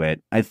into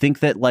it, I think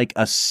that like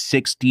a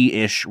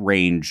 60-ish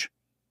range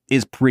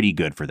is pretty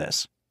good for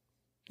this.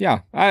 Yeah,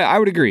 I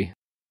would agree.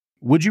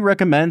 Would you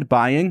recommend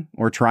buying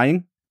or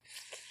trying?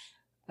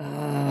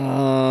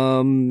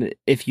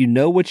 If you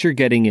know what you're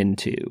getting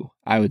into,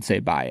 I would say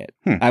buy it.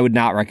 I would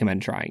not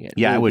recommend trying it.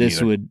 Yeah, I wouldn't This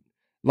either. would,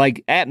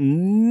 like, at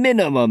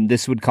minimum,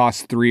 this would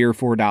cost $3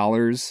 or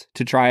 $4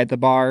 to try at the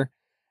bar.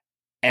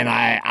 And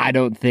I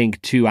don't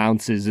think 2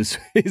 ounces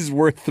is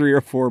worth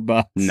 $3 or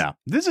 $4. No,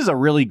 this is a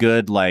really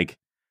good, like,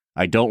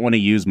 I don't want to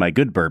use my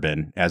good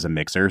bourbon as a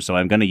mixer, so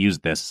I'm going to use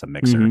this as a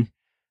mixer. Mm-hmm.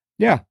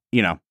 Yeah.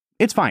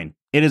 It's fine.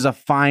 It is a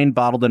fine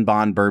Bottled and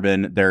Bond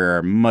bourbon. There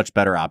are much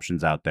better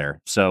options out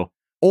there. So,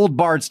 Old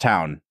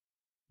Bardstown,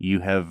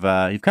 you've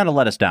kind of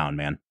let us down,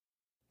 man.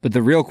 But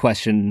the real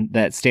question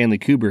that Stanley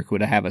Kubrick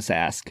would have us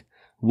ask,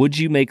 would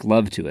you make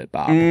love to it,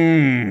 Bob?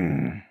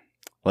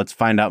 Let's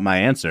find out my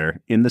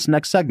answer in this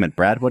next segment,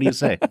 Brad. What do you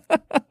say?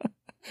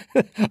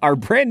 Our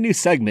brand new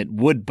segment,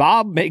 Would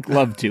Bob Make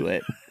Love to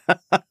It?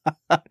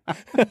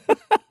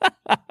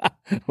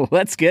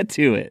 Let's get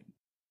to it.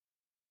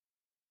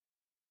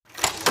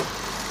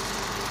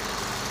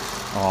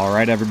 All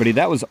right, everybody.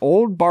 That was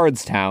Old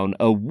Bardstown,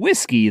 a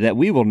whiskey that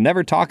we will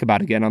never talk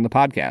about again on the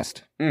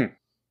podcast.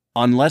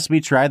 Unless we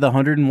try the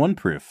 101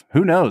 proof.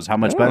 Who knows how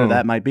much better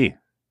that might be.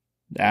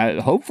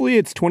 Hopefully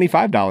it's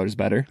 $25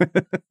 better.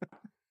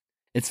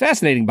 It's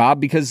fascinating, Bob,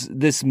 because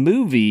this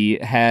movie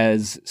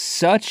has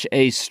such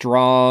a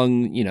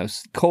strong,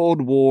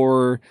 Cold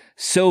War,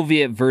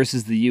 Soviet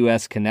versus the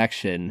U.S.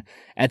 connection.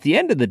 At the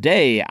end of the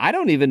day, I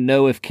don't even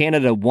know if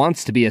Canada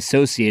wants to be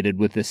associated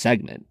with this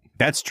segment.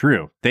 That's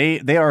true. They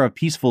are a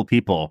peaceful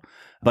people,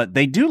 but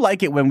they do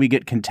like it when we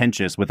get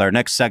contentious with our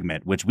next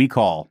segment, which we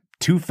call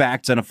 2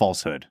 Facts and a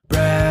Falsehood.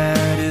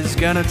 Brad is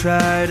gonna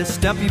try to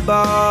stump you,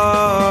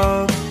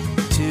 Bob,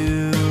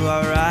 to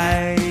our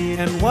right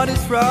and what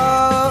is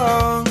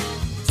wrong.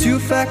 2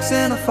 facts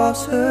and a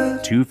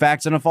falsehood. 2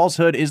 Facts and a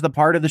Falsehood is the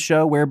part of the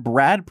show where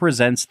Brad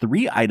presents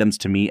 3 items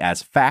to me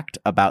as fact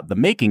about the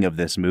making of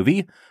this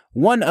movie,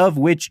 one of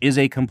which is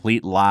a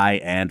complete lie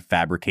and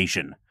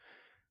fabrication.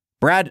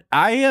 Brad,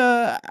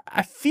 I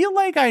feel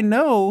like I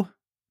know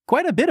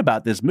quite a bit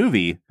about this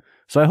movie,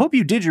 so I hope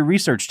you did your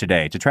research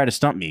today to try to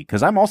stump me,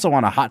 because I'm also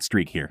on a hot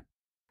streak here.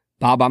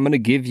 Bob, I'm going to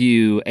give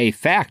you a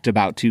fact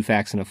about 2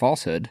 Facts and a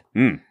Falsehood.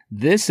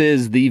 This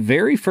is the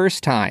very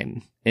first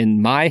time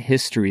in my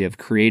history of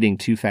creating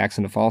 2 Facts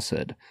and a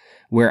Falsehood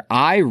where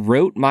I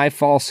wrote my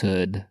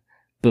falsehood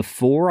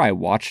before I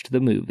watched the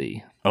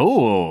movie.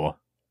 Oh,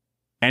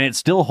 and it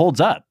still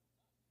holds up.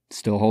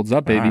 Still holds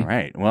up, baby. All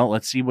right. Well,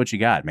 let's see what you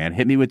got, man.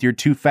 Hit me with your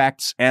 2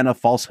 facts and a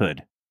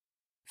falsehood.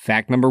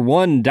 Fact number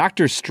 1,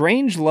 Dr.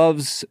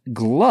 Strangelove's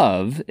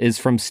glove is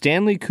from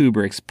Stanley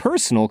Kubrick's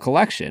personal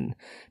collection.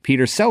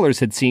 Peter Sellers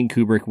had seen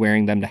Kubrick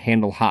wearing them to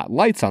handle hot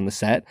lights on the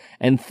set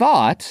and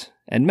thought,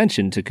 and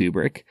mentioned to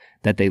Kubrick,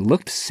 that they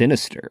looked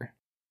sinister.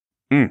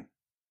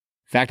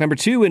 Fact number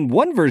 2, in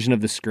one version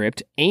of the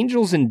script,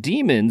 angels and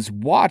demons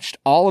watched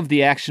all of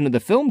the action of the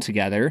film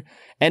together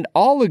and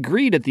all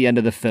agreed at the end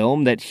of the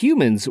film that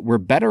humans were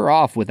better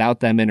off without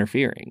them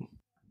interfering.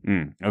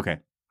 Okay.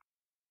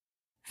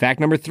 Fact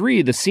number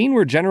 3, the scene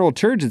where General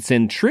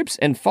Turgidson trips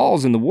and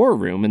falls in the war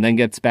room and then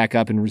gets back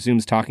up and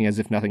resumes talking as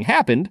if nothing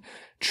happened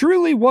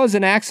truly was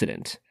an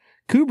accident.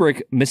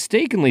 Kubrick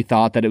mistakenly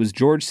thought that it was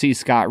George C.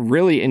 Scott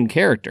really in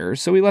character,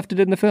 so he left it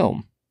in the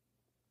film.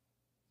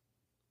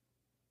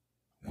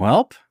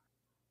 Welp.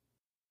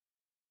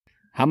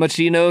 How much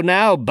do you know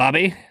now,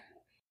 Bobby?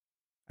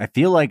 I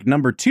feel like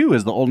number 2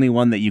 is the only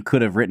one that you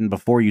could have written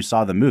before you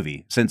saw the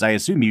movie, since I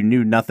assume you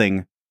knew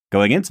nothing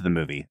going into the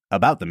movie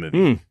about the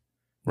movie.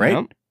 Right?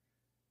 Yep.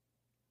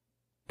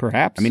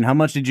 Perhaps. I mean, how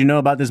much did you know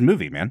about this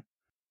movie, man?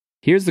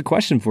 Here's the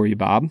question for you,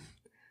 Bob.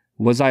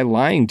 Was I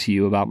lying to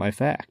you about my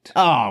fact?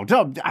 Oh,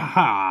 don't.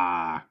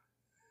 I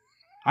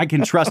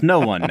can trust no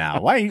one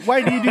now. Why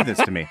do you do this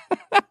to me?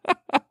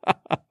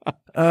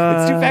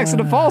 It's 2 facts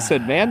and a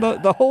falsehood, man.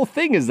 The whole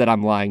thing is that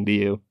I'm lying to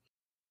you.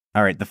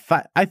 All right,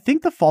 I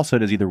think the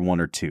falsehood is either 1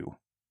 or 2.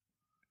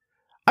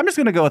 I'm just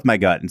going to go with my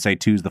gut and say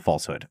 2's the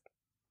falsehood.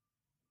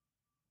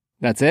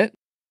 That's it?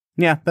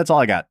 Yeah, that's all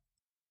I got.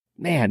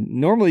 Man,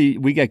 normally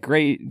we get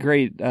great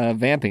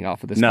vamping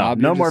off of this. No, Bob.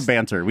 no more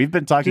banter. We've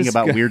been talking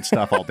about weird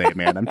stuff all day,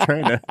 man. I'm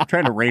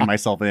trying to rein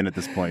myself in at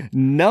this point.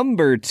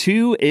 Number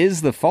 2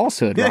 is the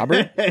falsehood,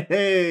 Robert.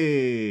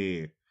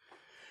 Hey.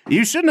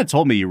 You shouldn't have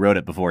told me you wrote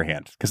it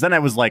beforehand, because then I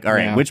was like, all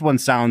right, which one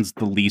sounds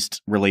the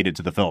least related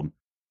to the film?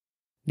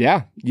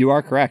 Yeah, you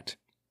are correct.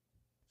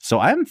 So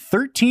I'm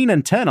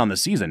 13-10 on the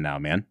season now,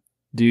 man.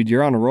 Dude,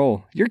 you're on a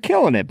roll. You're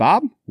killing it,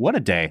 Bob. What a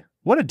day.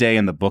 What a day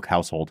in the book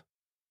household.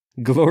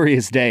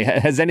 Glorious day.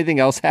 Has anything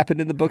else happened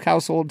in the book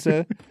household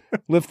to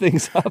lift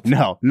things up?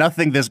 No,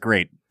 nothing this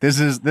great. This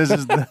is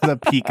the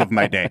peak of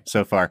my day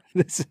so far.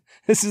 This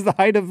is the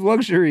height of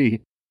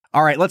luxury.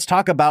 All right, let's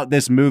talk about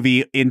this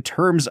movie in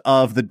terms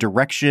of the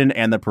direction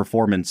and the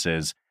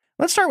performances.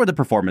 Let's start with the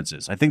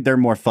performances. I think they're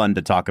more fun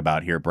to talk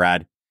about here,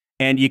 Brad.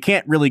 And you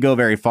can't really go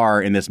very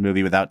far in this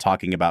movie without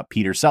talking about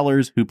Peter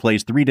Sellers, who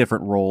plays 3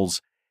 different roles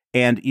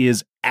and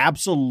is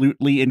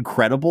absolutely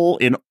incredible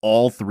in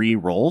all 3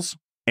 roles.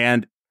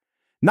 And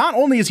not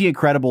only is he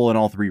incredible in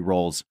all 3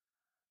 roles,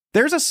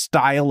 there's a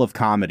style of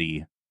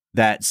comedy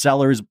that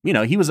Sellers,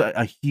 he was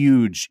a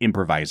huge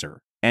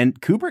improviser. And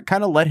Kubrick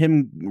kind of let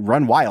him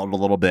run wild a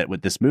little bit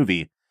with this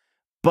movie.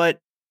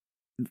 But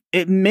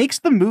it makes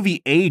the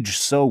movie age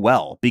so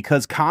well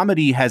because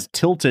comedy has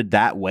tilted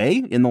that way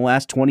in the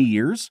last 20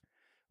 years.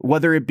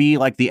 Whether it be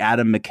like the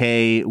Adam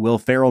McKay, Will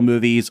Ferrell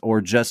movies,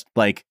 or just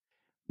like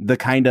the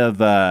kind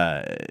of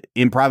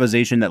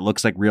improvisation that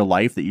looks like real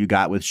life that you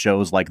got with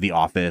shows like The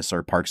Office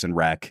or Parks and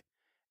Rec.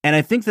 And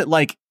I think that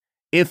like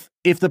if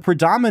the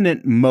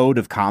predominant mode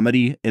of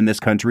comedy in this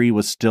country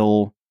was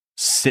still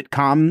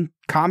sitcom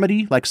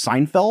comedy like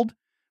Seinfeld,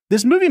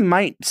 this movie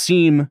might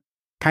seem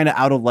kind of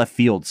out of left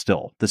field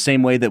still, the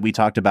same way that we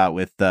talked about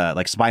with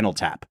like Spinal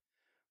Tap.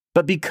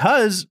 But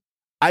because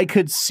I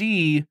could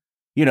see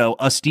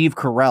a Steve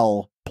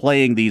Carell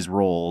playing these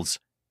roles,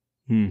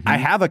 I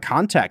have a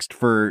context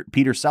for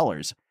Peter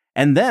Sellers.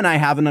 And then I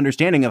have an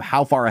understanding of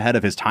how far ahead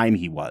of his time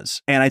he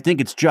was. And I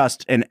think it's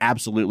just an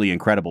absolutely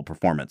incredible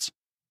performance.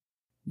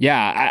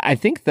 Yeah, I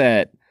think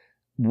that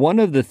one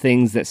of the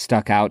things that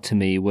stuck out to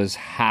me was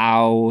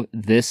how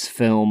this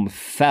film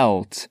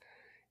felt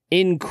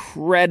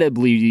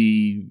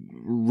incredibly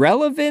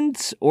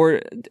relevant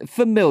or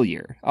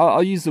familiar.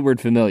 I'll use the word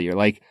familiar.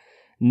 Like,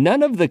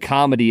 none of the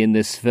comedy in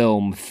this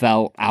film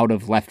felt out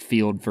of left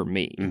field for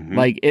me.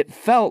 Like, it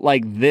felt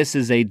like this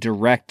is a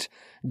direct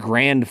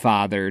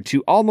grandfather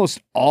to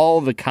almost all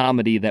the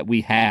comedy that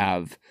we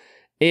have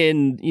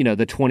in,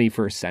 the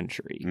 21st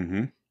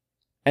century.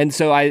 And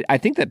so I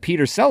think that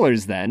Peter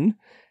Sellers then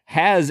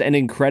has an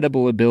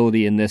incredible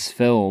ability in this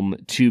film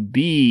to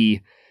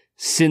be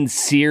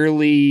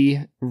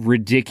sincerely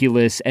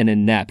ridiculous and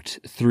inept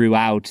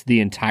throughout the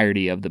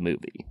entirety of the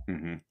movie.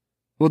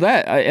 Well,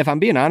 that, if I'm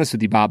being honest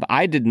with you, Bob,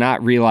 I did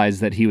not realize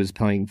that he was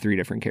playing 3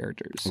 different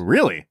characters.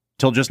 Really?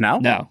 Till just now?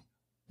 No.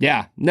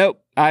 Yeah.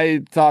 Nope.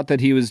 I thought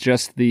that he was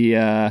just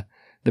the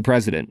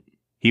president.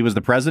 He was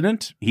the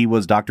president, he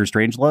was Dr.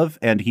 Strangelove,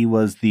 and he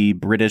was the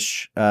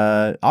British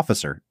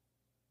officer.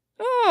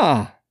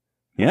 Ah.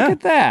 Yeah. Look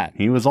at that.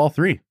 He was all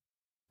 3.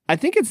 I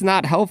think it's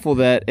not helpful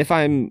that, if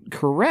I'm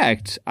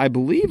correct, I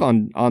believe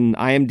on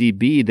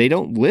IMDb, they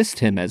don't list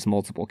him as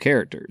multiple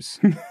characters.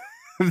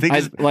 They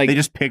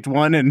just picked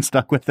one and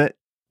stuck with it.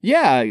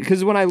 Yeah,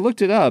 because when I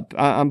looked it up,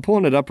 I'm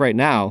pulling it up right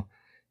now.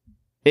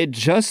 It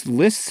just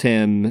lists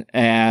him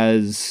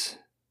as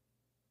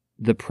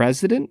the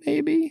president,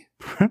 maybe?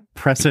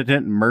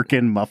 President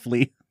Merkin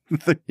Muffley.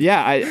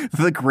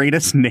 The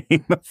greatest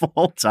name of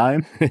all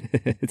time.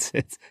 It's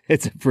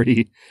a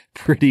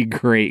pretty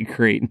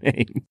great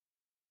name.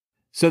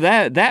 So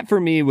that for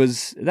me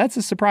that's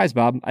a surprise,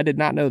 Bob. I did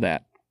not know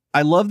that.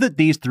 I love that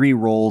these 3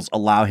 roles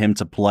allow him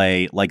to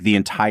play like the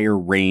entire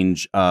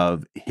range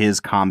of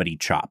his comedy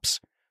chops.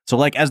 So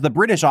like as the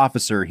British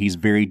officer, he's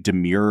very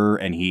demure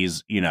and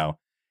he's,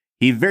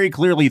 he very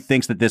clearly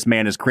thinks that this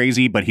man is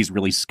crazy, but he's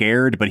really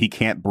scared, but he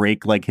can't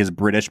break like his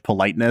British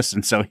politeness.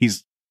 And so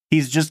he's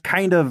just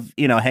kind of,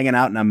 hanging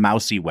out in a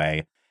mousy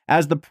way.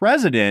 As the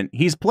president,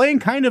 he's playing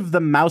kind of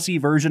the mousy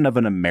version of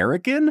an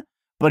American,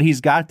 but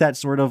he's got that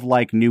sort of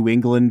like New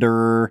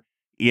Englander,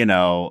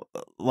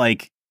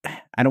 like,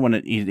 I don't want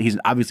to, he's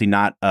obviously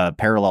not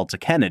parallel to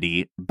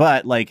Kennedy,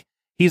 but like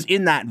he's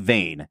in that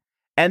vein.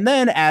 And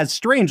then as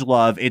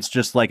Strangelove, it's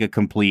just like a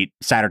complete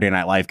Saturday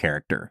Night Live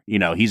character. You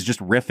know, he's just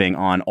riffing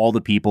on all the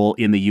people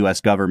in the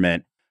U.S.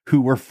 government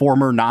who were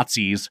former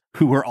Nazis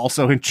who were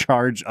also in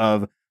charge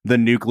of the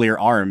nuclear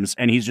arms.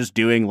 And he's just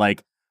doing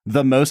like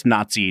the most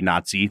Nazi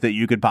that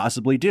you could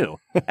possibly do.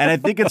 And I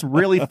think it's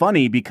really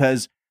funny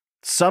because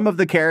some of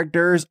the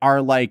characters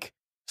are like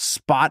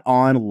spot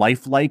on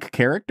lifelike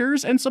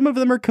characters and some of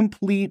them are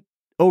complete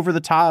over the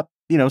top,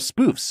 you know,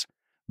 spoofs.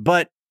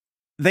 But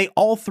they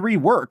all three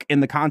work in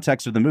the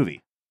context of the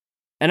movie.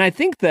 And I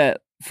think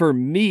that for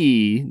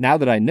me, now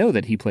that I know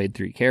that he played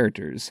three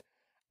characters,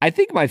 I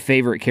think my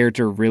favorite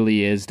character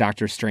really is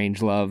Dr.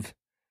 Strangelove.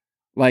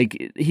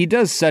 Like, he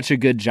does such a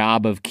good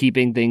job of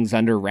keeping things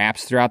under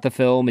wraps throughout the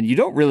film, and you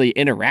don't really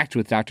interact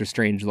with Dr.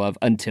 Strangelove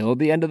until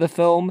the end of the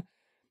film.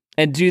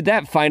 And dude,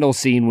 that final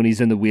scene when he's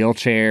in the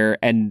wheelchair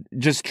and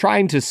just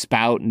trying to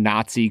spout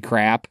Nazi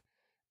crap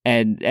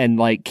and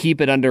like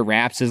keep it under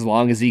wraps as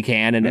long as he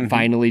can, and it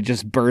finally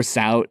just bursts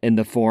out in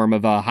the form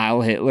of a Heil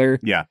Hitler.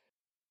 Yeah.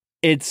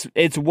 It's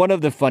one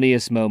of the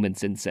funniest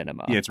moments in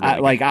cinema. Yeah, it's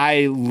really good.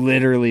 I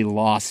literally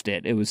lost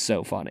it. It was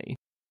so funny.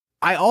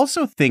 I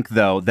also think,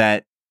 though,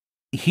 that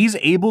he's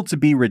able to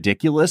be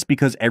ridiculous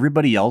because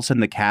everybody else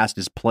in the cast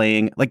is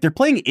playing, like, they're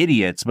playing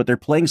idiots, but they're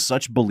playing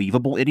such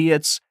believable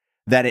idiots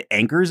that it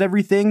anchors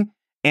everything.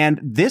 And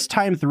this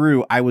time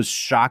through, I was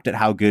shocked at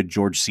how good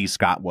George C.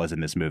 Scott was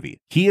in this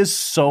movie. He is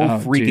so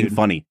freaking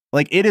funny.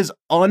 Like, it is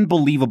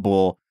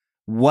unbelievable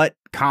what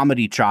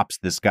comedy chops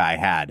this guy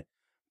had.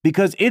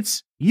 Because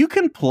you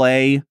can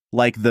play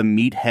like the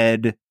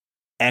meathead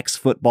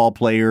ex-football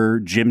player,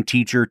 gym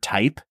teacher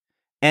type,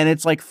 and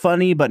it's like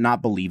funny but not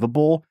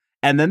believable.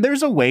 And then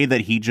there's a way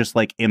that he just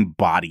like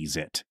embodies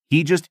it.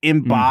 He just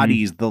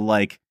embodies the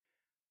like,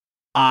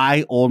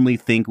 I only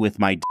think with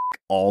my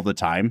dick all the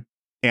time,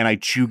 and I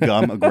chew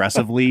gum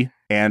aggressively,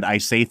 and I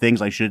say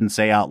things I shouldn't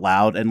say out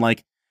loud, and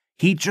like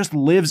he just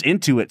lives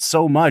into it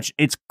so much.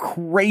 It's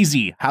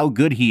crazy how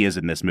good he is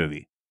in this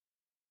movie.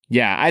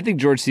 Yeah, I think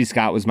George C.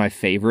 Scott was my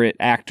favorite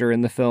actor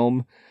in the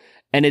film.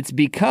 And it's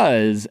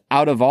because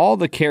out of all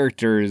the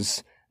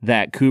characters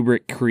that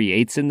Kubrick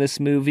creates in this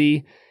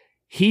movie,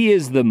 he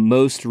is the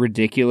most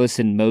ridiculous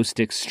and most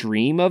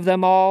extreme of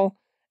them all.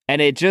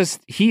 And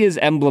he is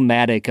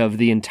emblematic of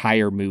the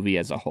entire movie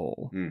as a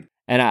whole.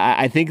 And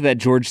I think that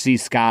George C.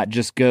 Scott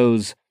just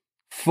goes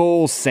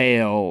full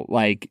sail,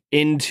 like,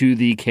 into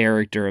the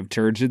character of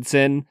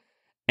Turgidson.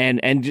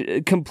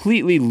 And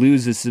completely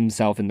loses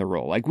himself in the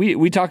role. Like,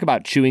 we talk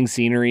about chewing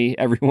scenery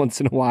every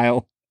once in a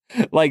while.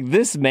 Like,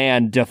 this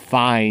man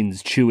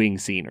defines chewing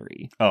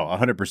scenery. Oh,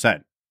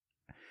 100%.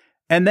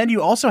 And then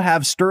you also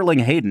have Sterling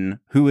Hayden,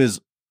 who is,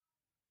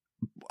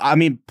 I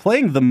mean,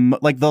 playing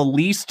the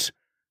least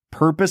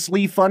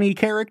purposely funny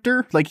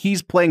character. Like,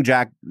 he's playing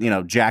Jack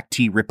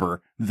T.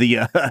 Ripper,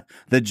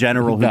 the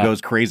general who goes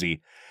crazy.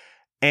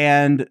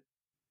 And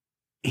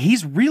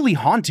he's really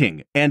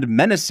haunting and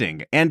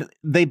menacing, and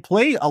they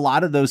play a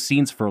lot of those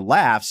scenes for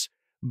laughs,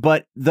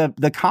 but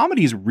the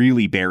comedy's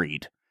really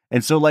buried.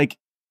 And so, like,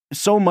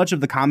 so much of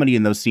the comedy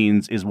in those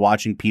scenes is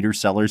watching Peter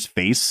Sellers'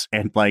 face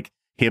and like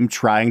him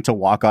trying to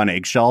walk on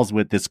eggshells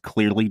with this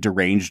clearly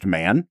deranged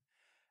man.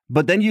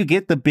 But then you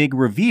get the big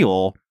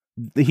reveal.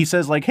 He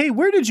says like, "Hey,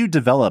 where did you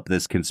develop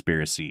this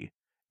conspiracy?"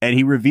 And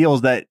he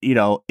reveals that, you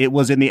know, it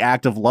was in the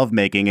act of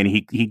lovemaking, and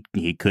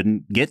he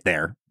couldn't get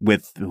there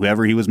with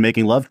whoever he was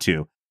making love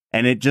to.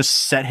 And it just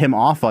set him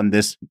off on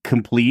this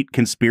complete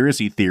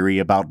conspiracy theory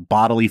about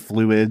bodily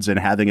fluids and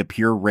having a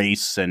pure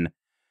race. And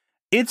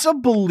it's a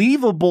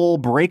believable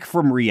break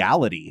from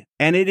reality.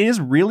 And it is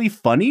really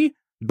funny,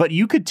 but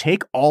you could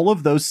take all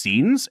of those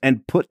scenes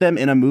and put them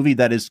in a movie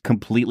that is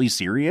completely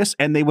serious,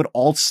 and they would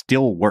all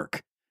still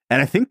work. And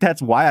I think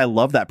that's why I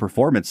love that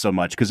performance so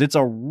much, because it's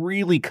a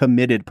really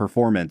committed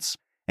performance,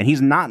 and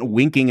he's not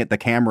winking at the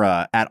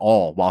camera at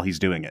all while he's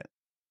doing it.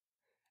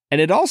 And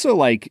it also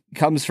like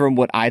comes from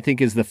what I think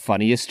is the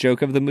funniest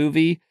joke of the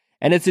movie.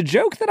 And it's a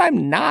joke that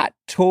I'm not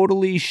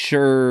totally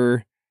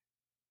sure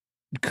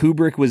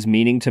Kubrick was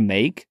meaning to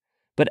make.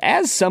 But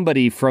as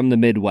somebody from the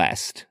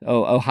Midwest,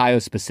 Ohio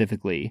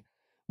specifically,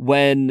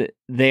 when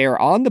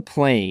they're on the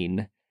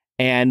plane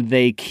and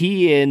they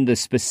key in the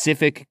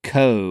specific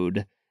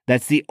code,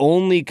 that's the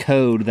only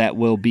code that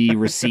will be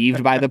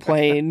received by the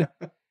plane,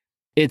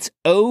 it's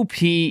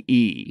OPE.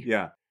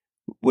 Yeah.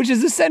 Which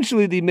is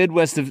essentially the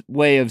Midwest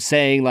way of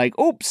saying like,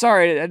 "Oh,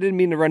 sorry, I didn't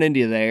mean to run into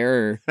you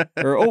there,"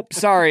 or "Oh,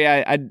 sorry,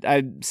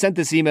 I sent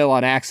this email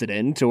on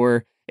accident,"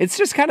 or it's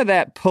just kind of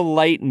that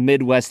polite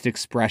Midwest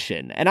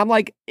expression. And I'm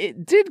like,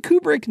 did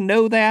Kubrick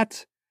know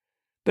that?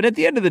 But at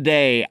the end of the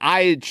day,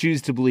 I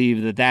choose to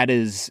believe that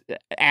is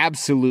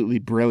absolutely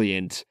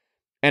brilliant.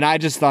 And I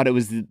just thought it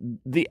was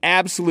the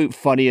absolute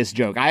funniest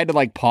joke. I had to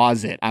like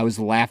pause it. I was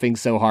laughing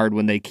so hard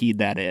when they keyed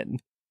that in.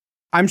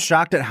 I'm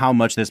shocked at how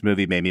much this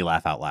movie made me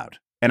laugh out loud.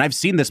 And I've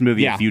seen this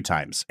movie a few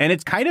times, and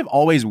it's kind of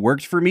always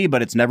worked for me,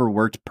 but it's never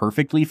worked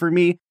perfectly for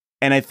me.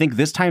 And I think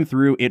this time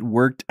through, it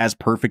worked as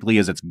perfectly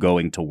as it's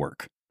going to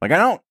work. Like, I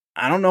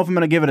don't know if I'm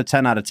going to give it a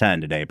 10 out of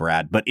 10 today,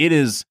 Brad, but it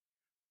is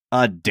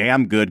a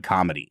damn good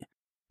comedy.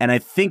 And I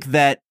think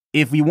that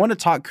if we want to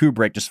talk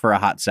Kubrick just for a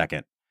hot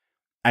second,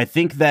 I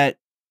think that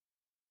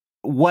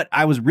what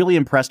I was really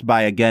impressed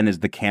by, again, is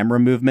the camera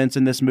movements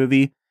in this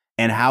movie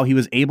and how he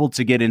was able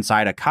to get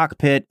inside a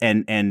cockpit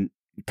and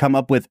come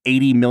up with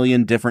 80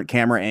 million different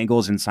camera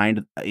angles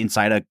inside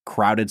a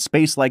crowded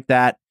space like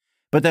that.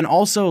 But then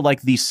also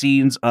like these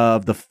scenes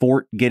of the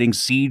fort getting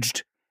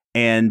sieged,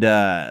 and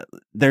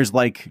there's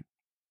like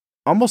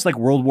almost like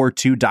World War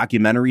II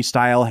documentary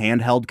style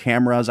handheld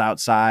cameras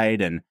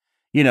outside. And,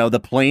 you know, the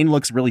plane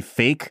looks really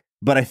fake,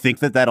 but I think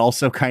that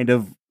also kind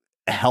of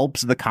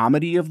helps the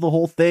comedy of the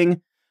whole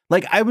thing.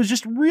 Like, I was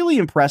just really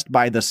impressed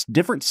by the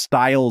different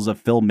styles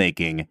of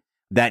filmmaking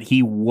that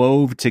he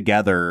wove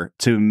together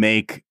to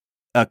make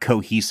a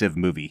cohesive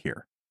movie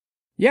here.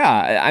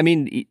 Yeah, I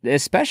mean,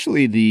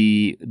 especially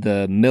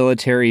the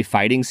military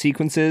fighting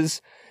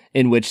sequences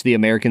in which the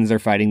Americans are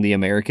fighting the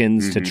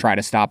Americans to try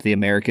to stop the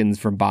Americans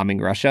from bombing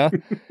Russia.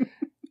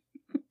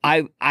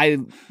 I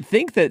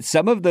think that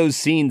some of those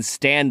scenes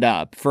stand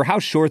up for how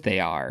short they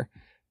are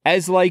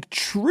as like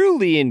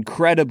truly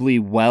incredibly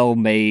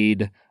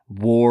well-made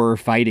war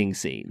fighting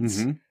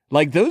scenes.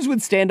 Like those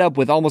would stand up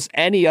with almost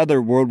any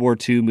other World War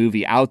II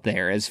movie out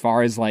there as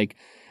far as like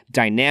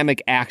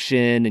dynamic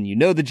action, and you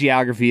know the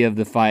geography of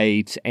the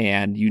fight,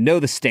 and you know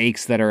the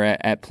stakes that are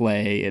at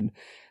play, and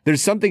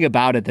there's something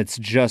about it that's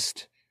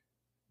just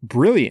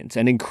brilliant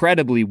and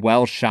incredibly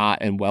well shot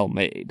and well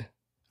made.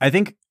 I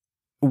think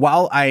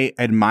while I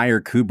admire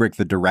Kubrick,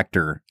 the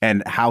director,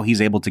 and how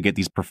he's able to get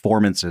these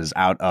performances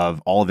out of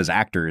all of his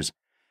actors,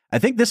 I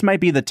think this might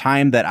be the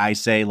time that I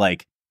say,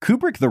 like,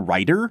 Kubrick, the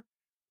writer,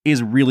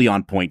 is really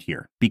on point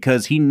here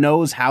because he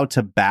knows how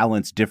to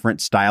balance different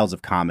styles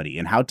of comedy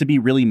and how to be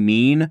really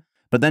mean,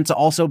 but then to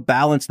also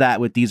balance that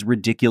with these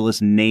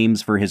ridiculous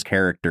names for his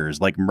characters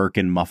like Merc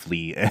and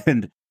Muffley.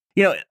 And,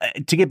 you know,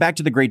 to get back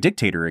to The Great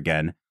Dictator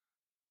again,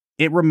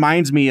 it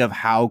reminds me of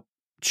how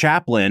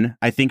Chaplin,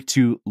 I think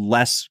to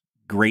less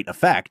great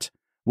effect,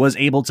 was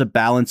able to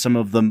balance some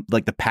of the,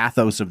 like, the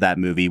pathos of that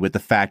movie with the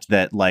fact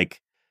that,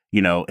 like,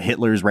 you know,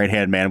 Hitler's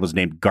right-hand man was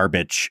named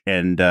Garbage,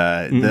 and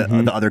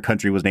the other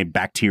country was named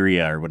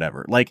Bacteria or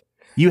whatever. Like,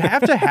 you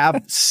have to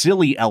have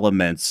silly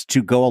elements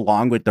to go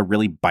along with the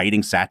really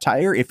biting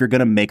satire if you're going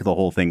to make the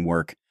whole thing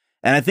work.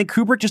 And I think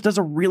Kubrick just does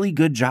a really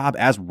good job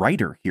as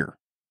writer here.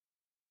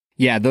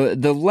 Yeah,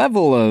 the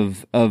level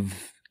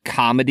of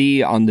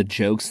comedy on the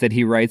jokes that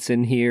he writes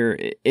in here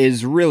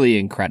is really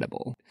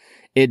incredible.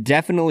 It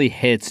definitely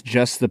hits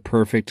just the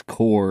perfect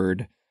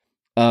chord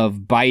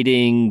of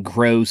biting,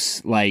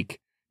 gross, like,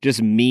 just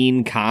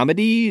mean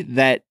comedy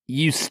that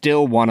you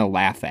still want to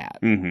laugh at.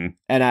 And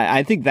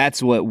I think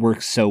that's what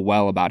works so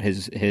well about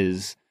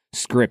his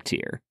script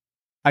here.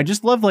 I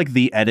just love, like,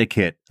 the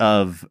etiquette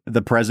of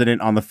the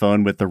president on the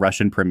phone with the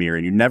Russian premier,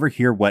 and you never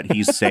hear what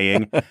he's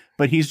saying,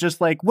 but he's just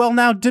like, well,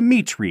 now,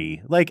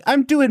 Dmitri, like,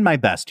 I'm doing my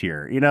best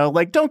here, you know,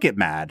 like, don't get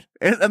mad.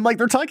 And like,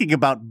 they're talking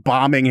about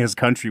bombing his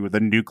country with a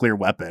nuclear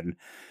weapon.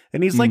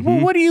 And he's like, well,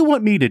 what do you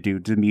want me to do,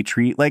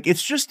 Dmitri? Like,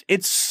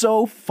 it's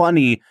so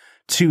funny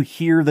to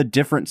hear the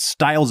different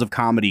styles of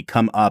comedy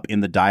come up in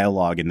the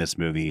dialogue in this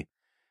movie.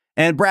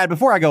 And Brad,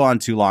 before I go on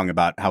too long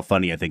about how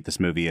funny I think this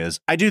movie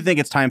is, I do think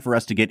it's time for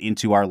us to get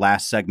into our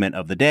last segment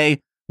of the day,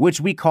 which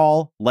we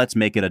call Let's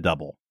Make It a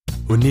Double.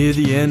 We're near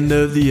the end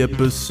of the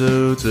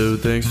episode, so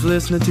thanks for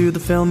listening to the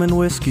Film and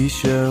Whiskey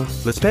Show.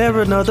 Let's pair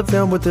another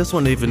film with this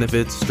one, even if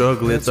it's a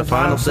struggle. It's our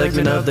final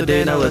segment of the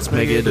day, now let's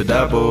make it a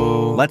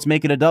double. Let's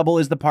Make It a Double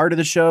is the part of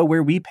the show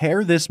where we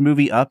pair this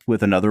movie up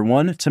with another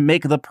one to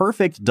make the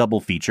perfect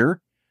double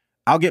feature.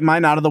 I'll get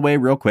mine out of the way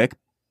real quick.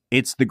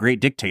 It's The Great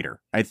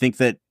Dictator. I think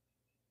that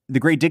The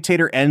Great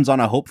Dictator ends on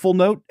a hopeful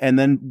note, and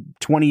then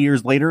 20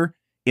 years later,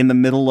 in the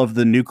middle of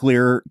the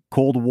nuclear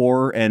Cold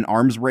War and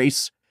arms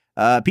race,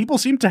 people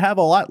seem to have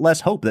a lot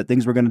less hope that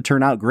things were going to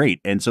turn out great.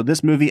 And so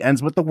this movie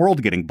ends with the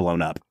world getting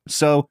blown up.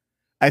 So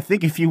I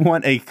think if you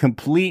want a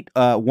complete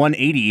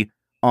 180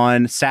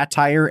 on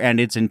satire and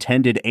its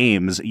intended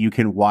aims, you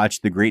can watch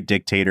The Great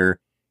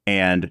Dictator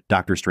and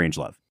Dr.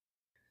 Strangelove.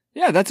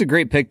 Yeah, that's a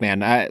great pick,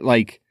 man.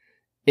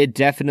 It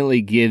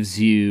definitely gives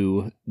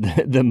you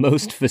the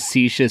most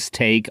facetious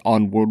take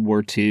on World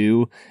War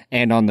II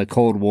and on the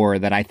Cold War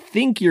that I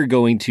think you're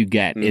going to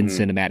get in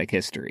cinematic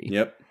history.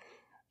 Yep.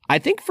 I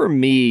think for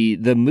me,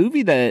 the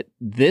movie that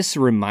this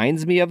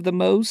reminds me of the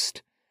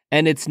most,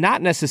 and it's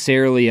not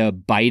necessarily a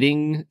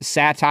biting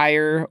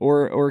satire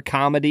or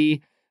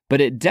comedy,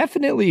 but it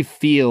definitely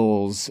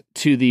feels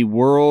to the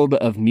world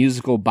of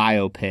musical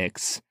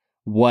biopics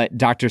what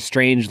Dr.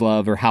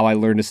 Strangelove or How I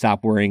Learned to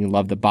Stop Worrying and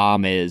Love the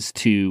Bomb is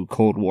to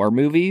Cold War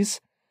movies.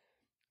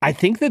 I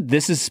think that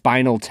this is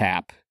Spinal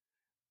Tap.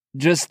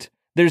 Just,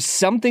 there's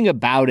something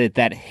about it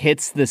that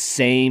hits the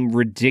same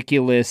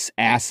ridiculous,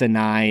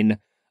 asinine,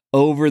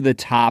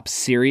 over-the-top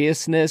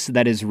seriousness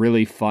that is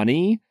really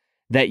funny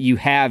that you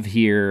have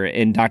here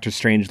in Dr.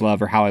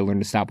 Strangelove or How I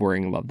Learned to Stop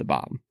Worrying and Love the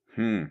Bomb.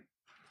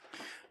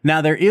 Now,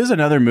 there is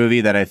another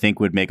movie that I think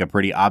would make a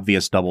pretty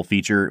obvious double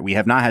feature. We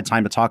have not had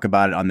time to talk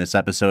about it on this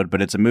episode,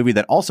 but it's a movie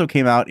that also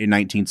came out in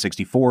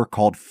 1964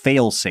 called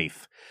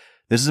Failsafe.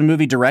 This is a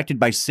movie directed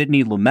by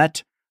Sidney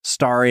Lumet,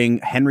 starring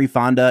Henry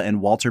Fonda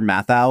and Walter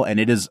Matthau, and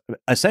it is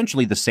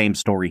essentially the same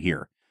story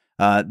here.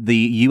 The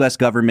U.S.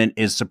 government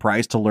is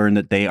surprised to learn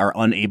that they are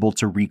unable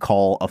to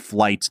recall a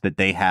flight that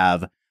they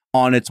have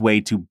on its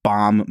way to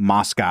bomb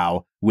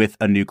Moscow with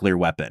a nuclear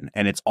weapon.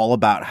 And it's all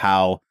about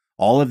how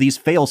all of these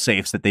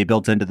fail-safes that they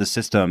built into the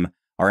system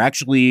are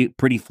actually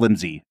pretty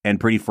flimsy and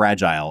pretty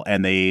fragile.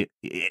 And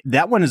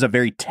that one is a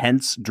very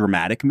tense,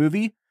 dramatic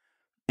movie.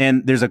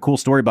 And there's a cool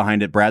story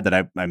behind it, Brad,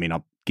 that I mean,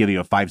 I'll give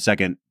you a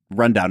 5-second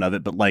rundown of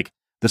it. But like,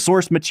 the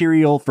source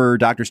material for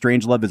Dr.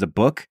 Strangelove is a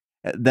book.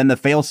 Then the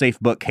failsafe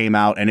book came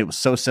out, and it was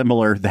so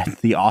similar that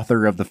the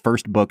author of the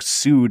first book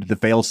sued the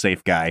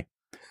failsafe guy.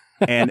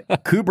 And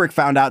Kubrick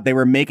found out they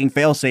were making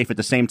failsafe at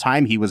the same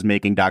time he was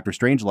making Dr.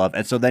 Strangelove.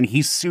 And so then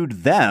he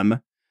sued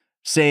them,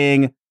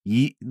 saying,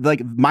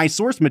 like, my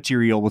source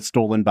material was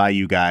stolen by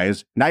you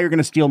guys. Now you're going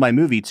to steal my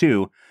movie,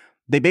 too.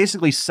 They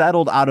basically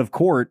settled out of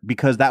court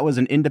because that was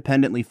an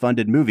independently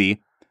funded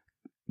movie.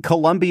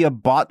 Columbia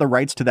bought the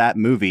rights to that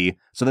movie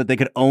so that they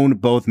could own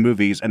both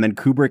movies. And then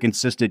Kubrick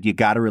insisted, you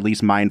got to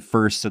release mine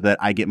first so that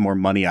I get more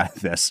money out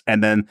of this.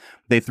 And then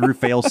they threw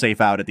Failsafe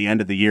out at the end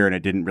of the year, and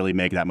it didn't really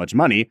make that much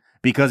money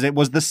because it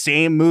was the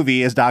same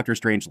movie as Dr.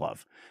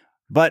 Strangelove.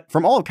 But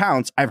from all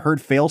accounts, I've heard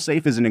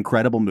Failsafe is an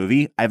incredible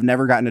movie. I've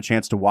never gotten a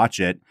chance to watch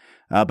it,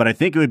 but I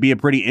think it would be a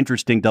pretty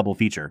interesting double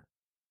feature.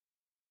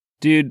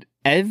 Dude,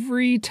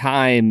 every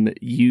time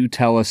you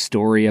tell a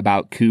story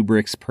about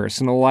Kubrick's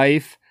personal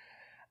life,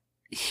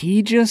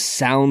 he just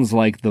sounds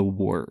like the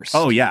worst.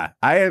 Oh, yeah.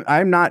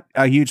 I'm not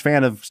a huge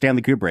fan of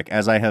Stanley Kubrick,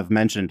 as I have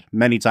mentioned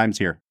many times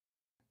here.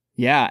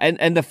 Yeah,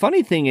 and the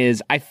funny thing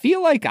is, I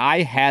feel like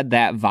I had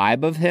that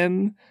vibe of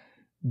him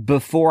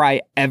before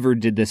I ever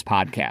did this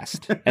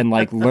podcast and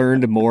like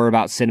learned more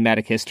about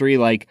cinematic history.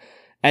 Like,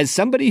 as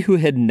somebody who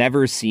had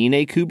never seen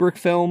a Kubrick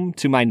film,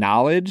 to my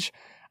knowledge,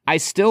 I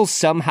still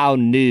somehow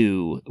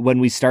knew when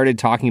we started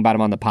talking about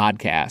him on the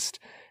podcast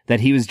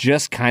that he was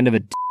just kind of a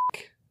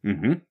dick.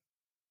 Mm-hmm.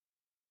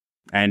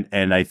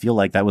 And I feel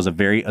like that was a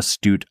very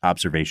astute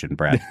observation,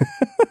 Brad.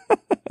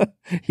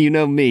 You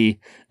know me,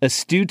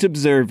 astute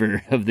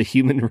observer of the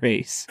human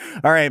race.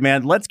 All right,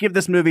 man, let's give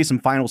this movie some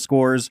final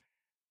scores.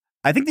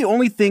 I think the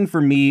only thing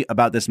for me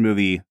about this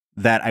movie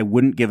that I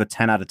wouldn't give a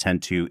 10 out of 10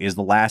 to is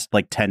the last,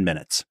 10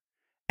 minutes.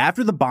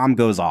 After the bomb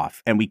goes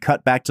off and we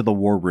cut back to the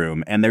war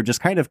room and they're just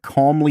kind of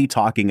calmly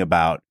talking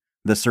about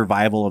the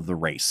survival of the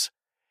race,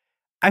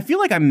 I feel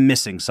like I'm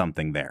missing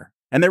something there.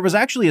 And there was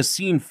actually a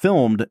scene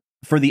filmed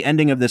for the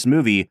ending of this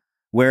movie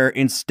where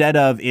instead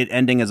of it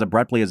ending as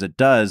abruptly as it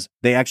does,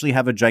 they actually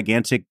have a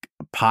gigantic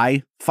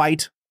pie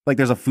fight. Like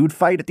there's a food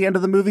fight at the end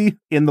of the movie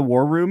in the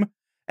war room,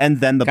 and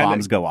then the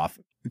bombs go off.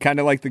 Kind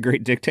of like The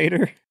Great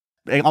Dictator?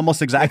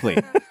 Almost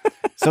exactly.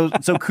 So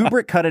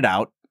Kubrick cut it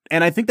out,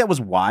 and I think that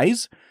was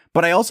wise,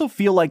 but I also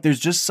feel like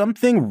there's just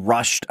something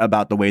rushed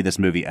about the way this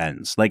movie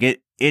ends. Like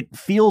it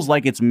feels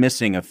like it's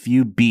missing a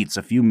few beats,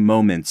 a few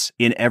moments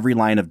in every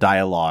line of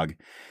dialogue.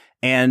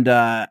 And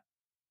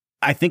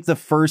I think the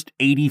first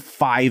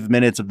 85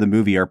 minutes of the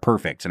movie are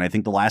perfect. And I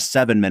think the last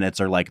 7 minutes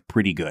are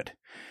pretty good.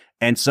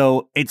 And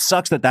so it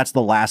sucks that that's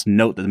the last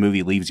note that the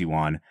movie leaves you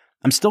on.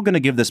 I'm still going to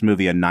give this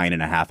movie a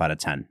 9.5 out of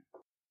 10.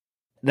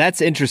 That's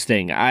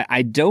interesting.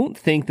 I don't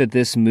think that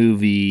this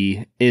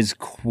movie is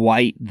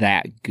quite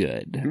that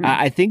good.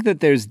 I think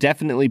that there's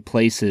definitely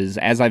places,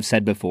 as I've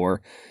said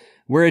before,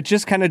 where it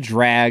just kind of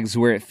drags,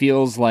 where it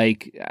feels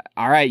like,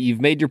 all right,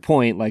 you've made your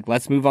point.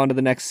 Let's move on to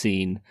the next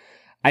scene.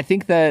 I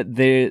think that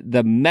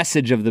the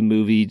message of the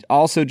movie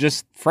also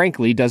just,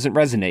 frankly, doesn't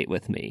resonate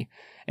with me.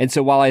 And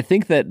so while I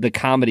think that the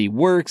comedy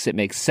works, it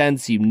makes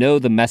sense, you know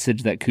the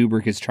message that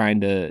Kubrick is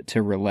trying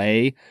to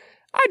relay,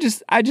 I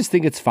just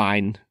think it's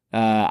fine.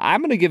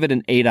 I'm going to give it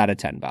an 8 out of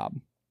 10, Bob.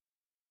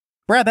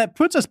 Brad, that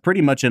puts us pretty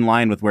much in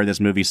line with where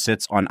this movie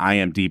sits on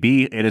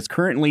IMDb. It is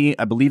currently,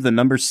 I believe, the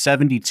number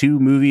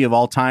 72 movie of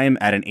all time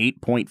at an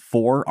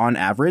 8.4 on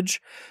average.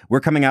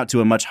 We're coming out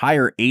to a much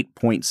higher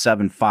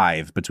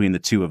 8.75 between the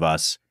two of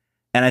us,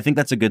 and I think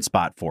that's a good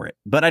spot for it.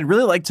 But I'd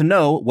really like to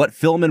know what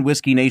Film and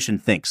Whiskey Nation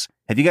thinks.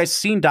 Have you guys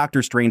seen Dr.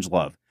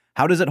 Strangelove?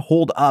 How does it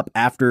hold up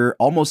after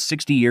almost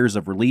 60 years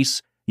of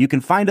release? You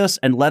can find us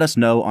and let us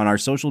know on our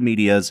social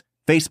medias,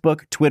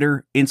 Facebook,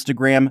 Twitter,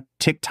 Instagram,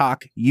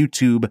 TikTok,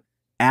 YouTube,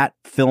 at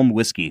Film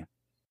Whiskey.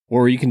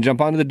 Or you can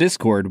jump onto the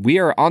Discord. We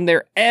are on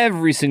there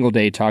every single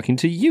day talking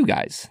to you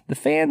guys, the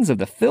fans of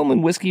the Film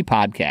and Whiskey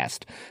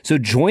podcast. So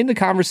join the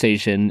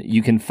conversation.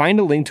 You can find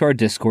a link to our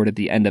Discord at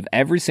the end of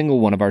every single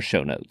one of our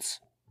show notes.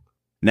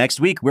 Next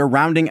week, we're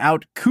rounding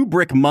out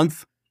Kubrick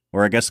month,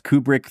 or I guess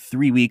Kubrick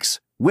 3 weeks,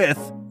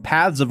 with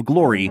Paths of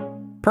Glory,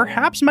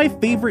 perhaps my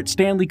favorite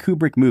Stanley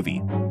Kubrick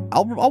movie.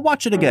 I'll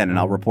watch it again and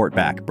I'll report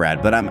back,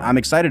 Brad, but I'm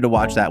excited to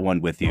watch that one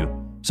with you.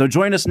 So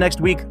join us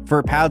next week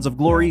for Paths of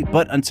Glory,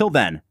 but until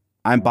then,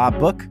 I'm Bob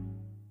Book.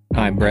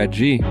 I'm Brad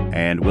G.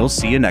 And we'll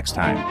see you next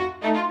time.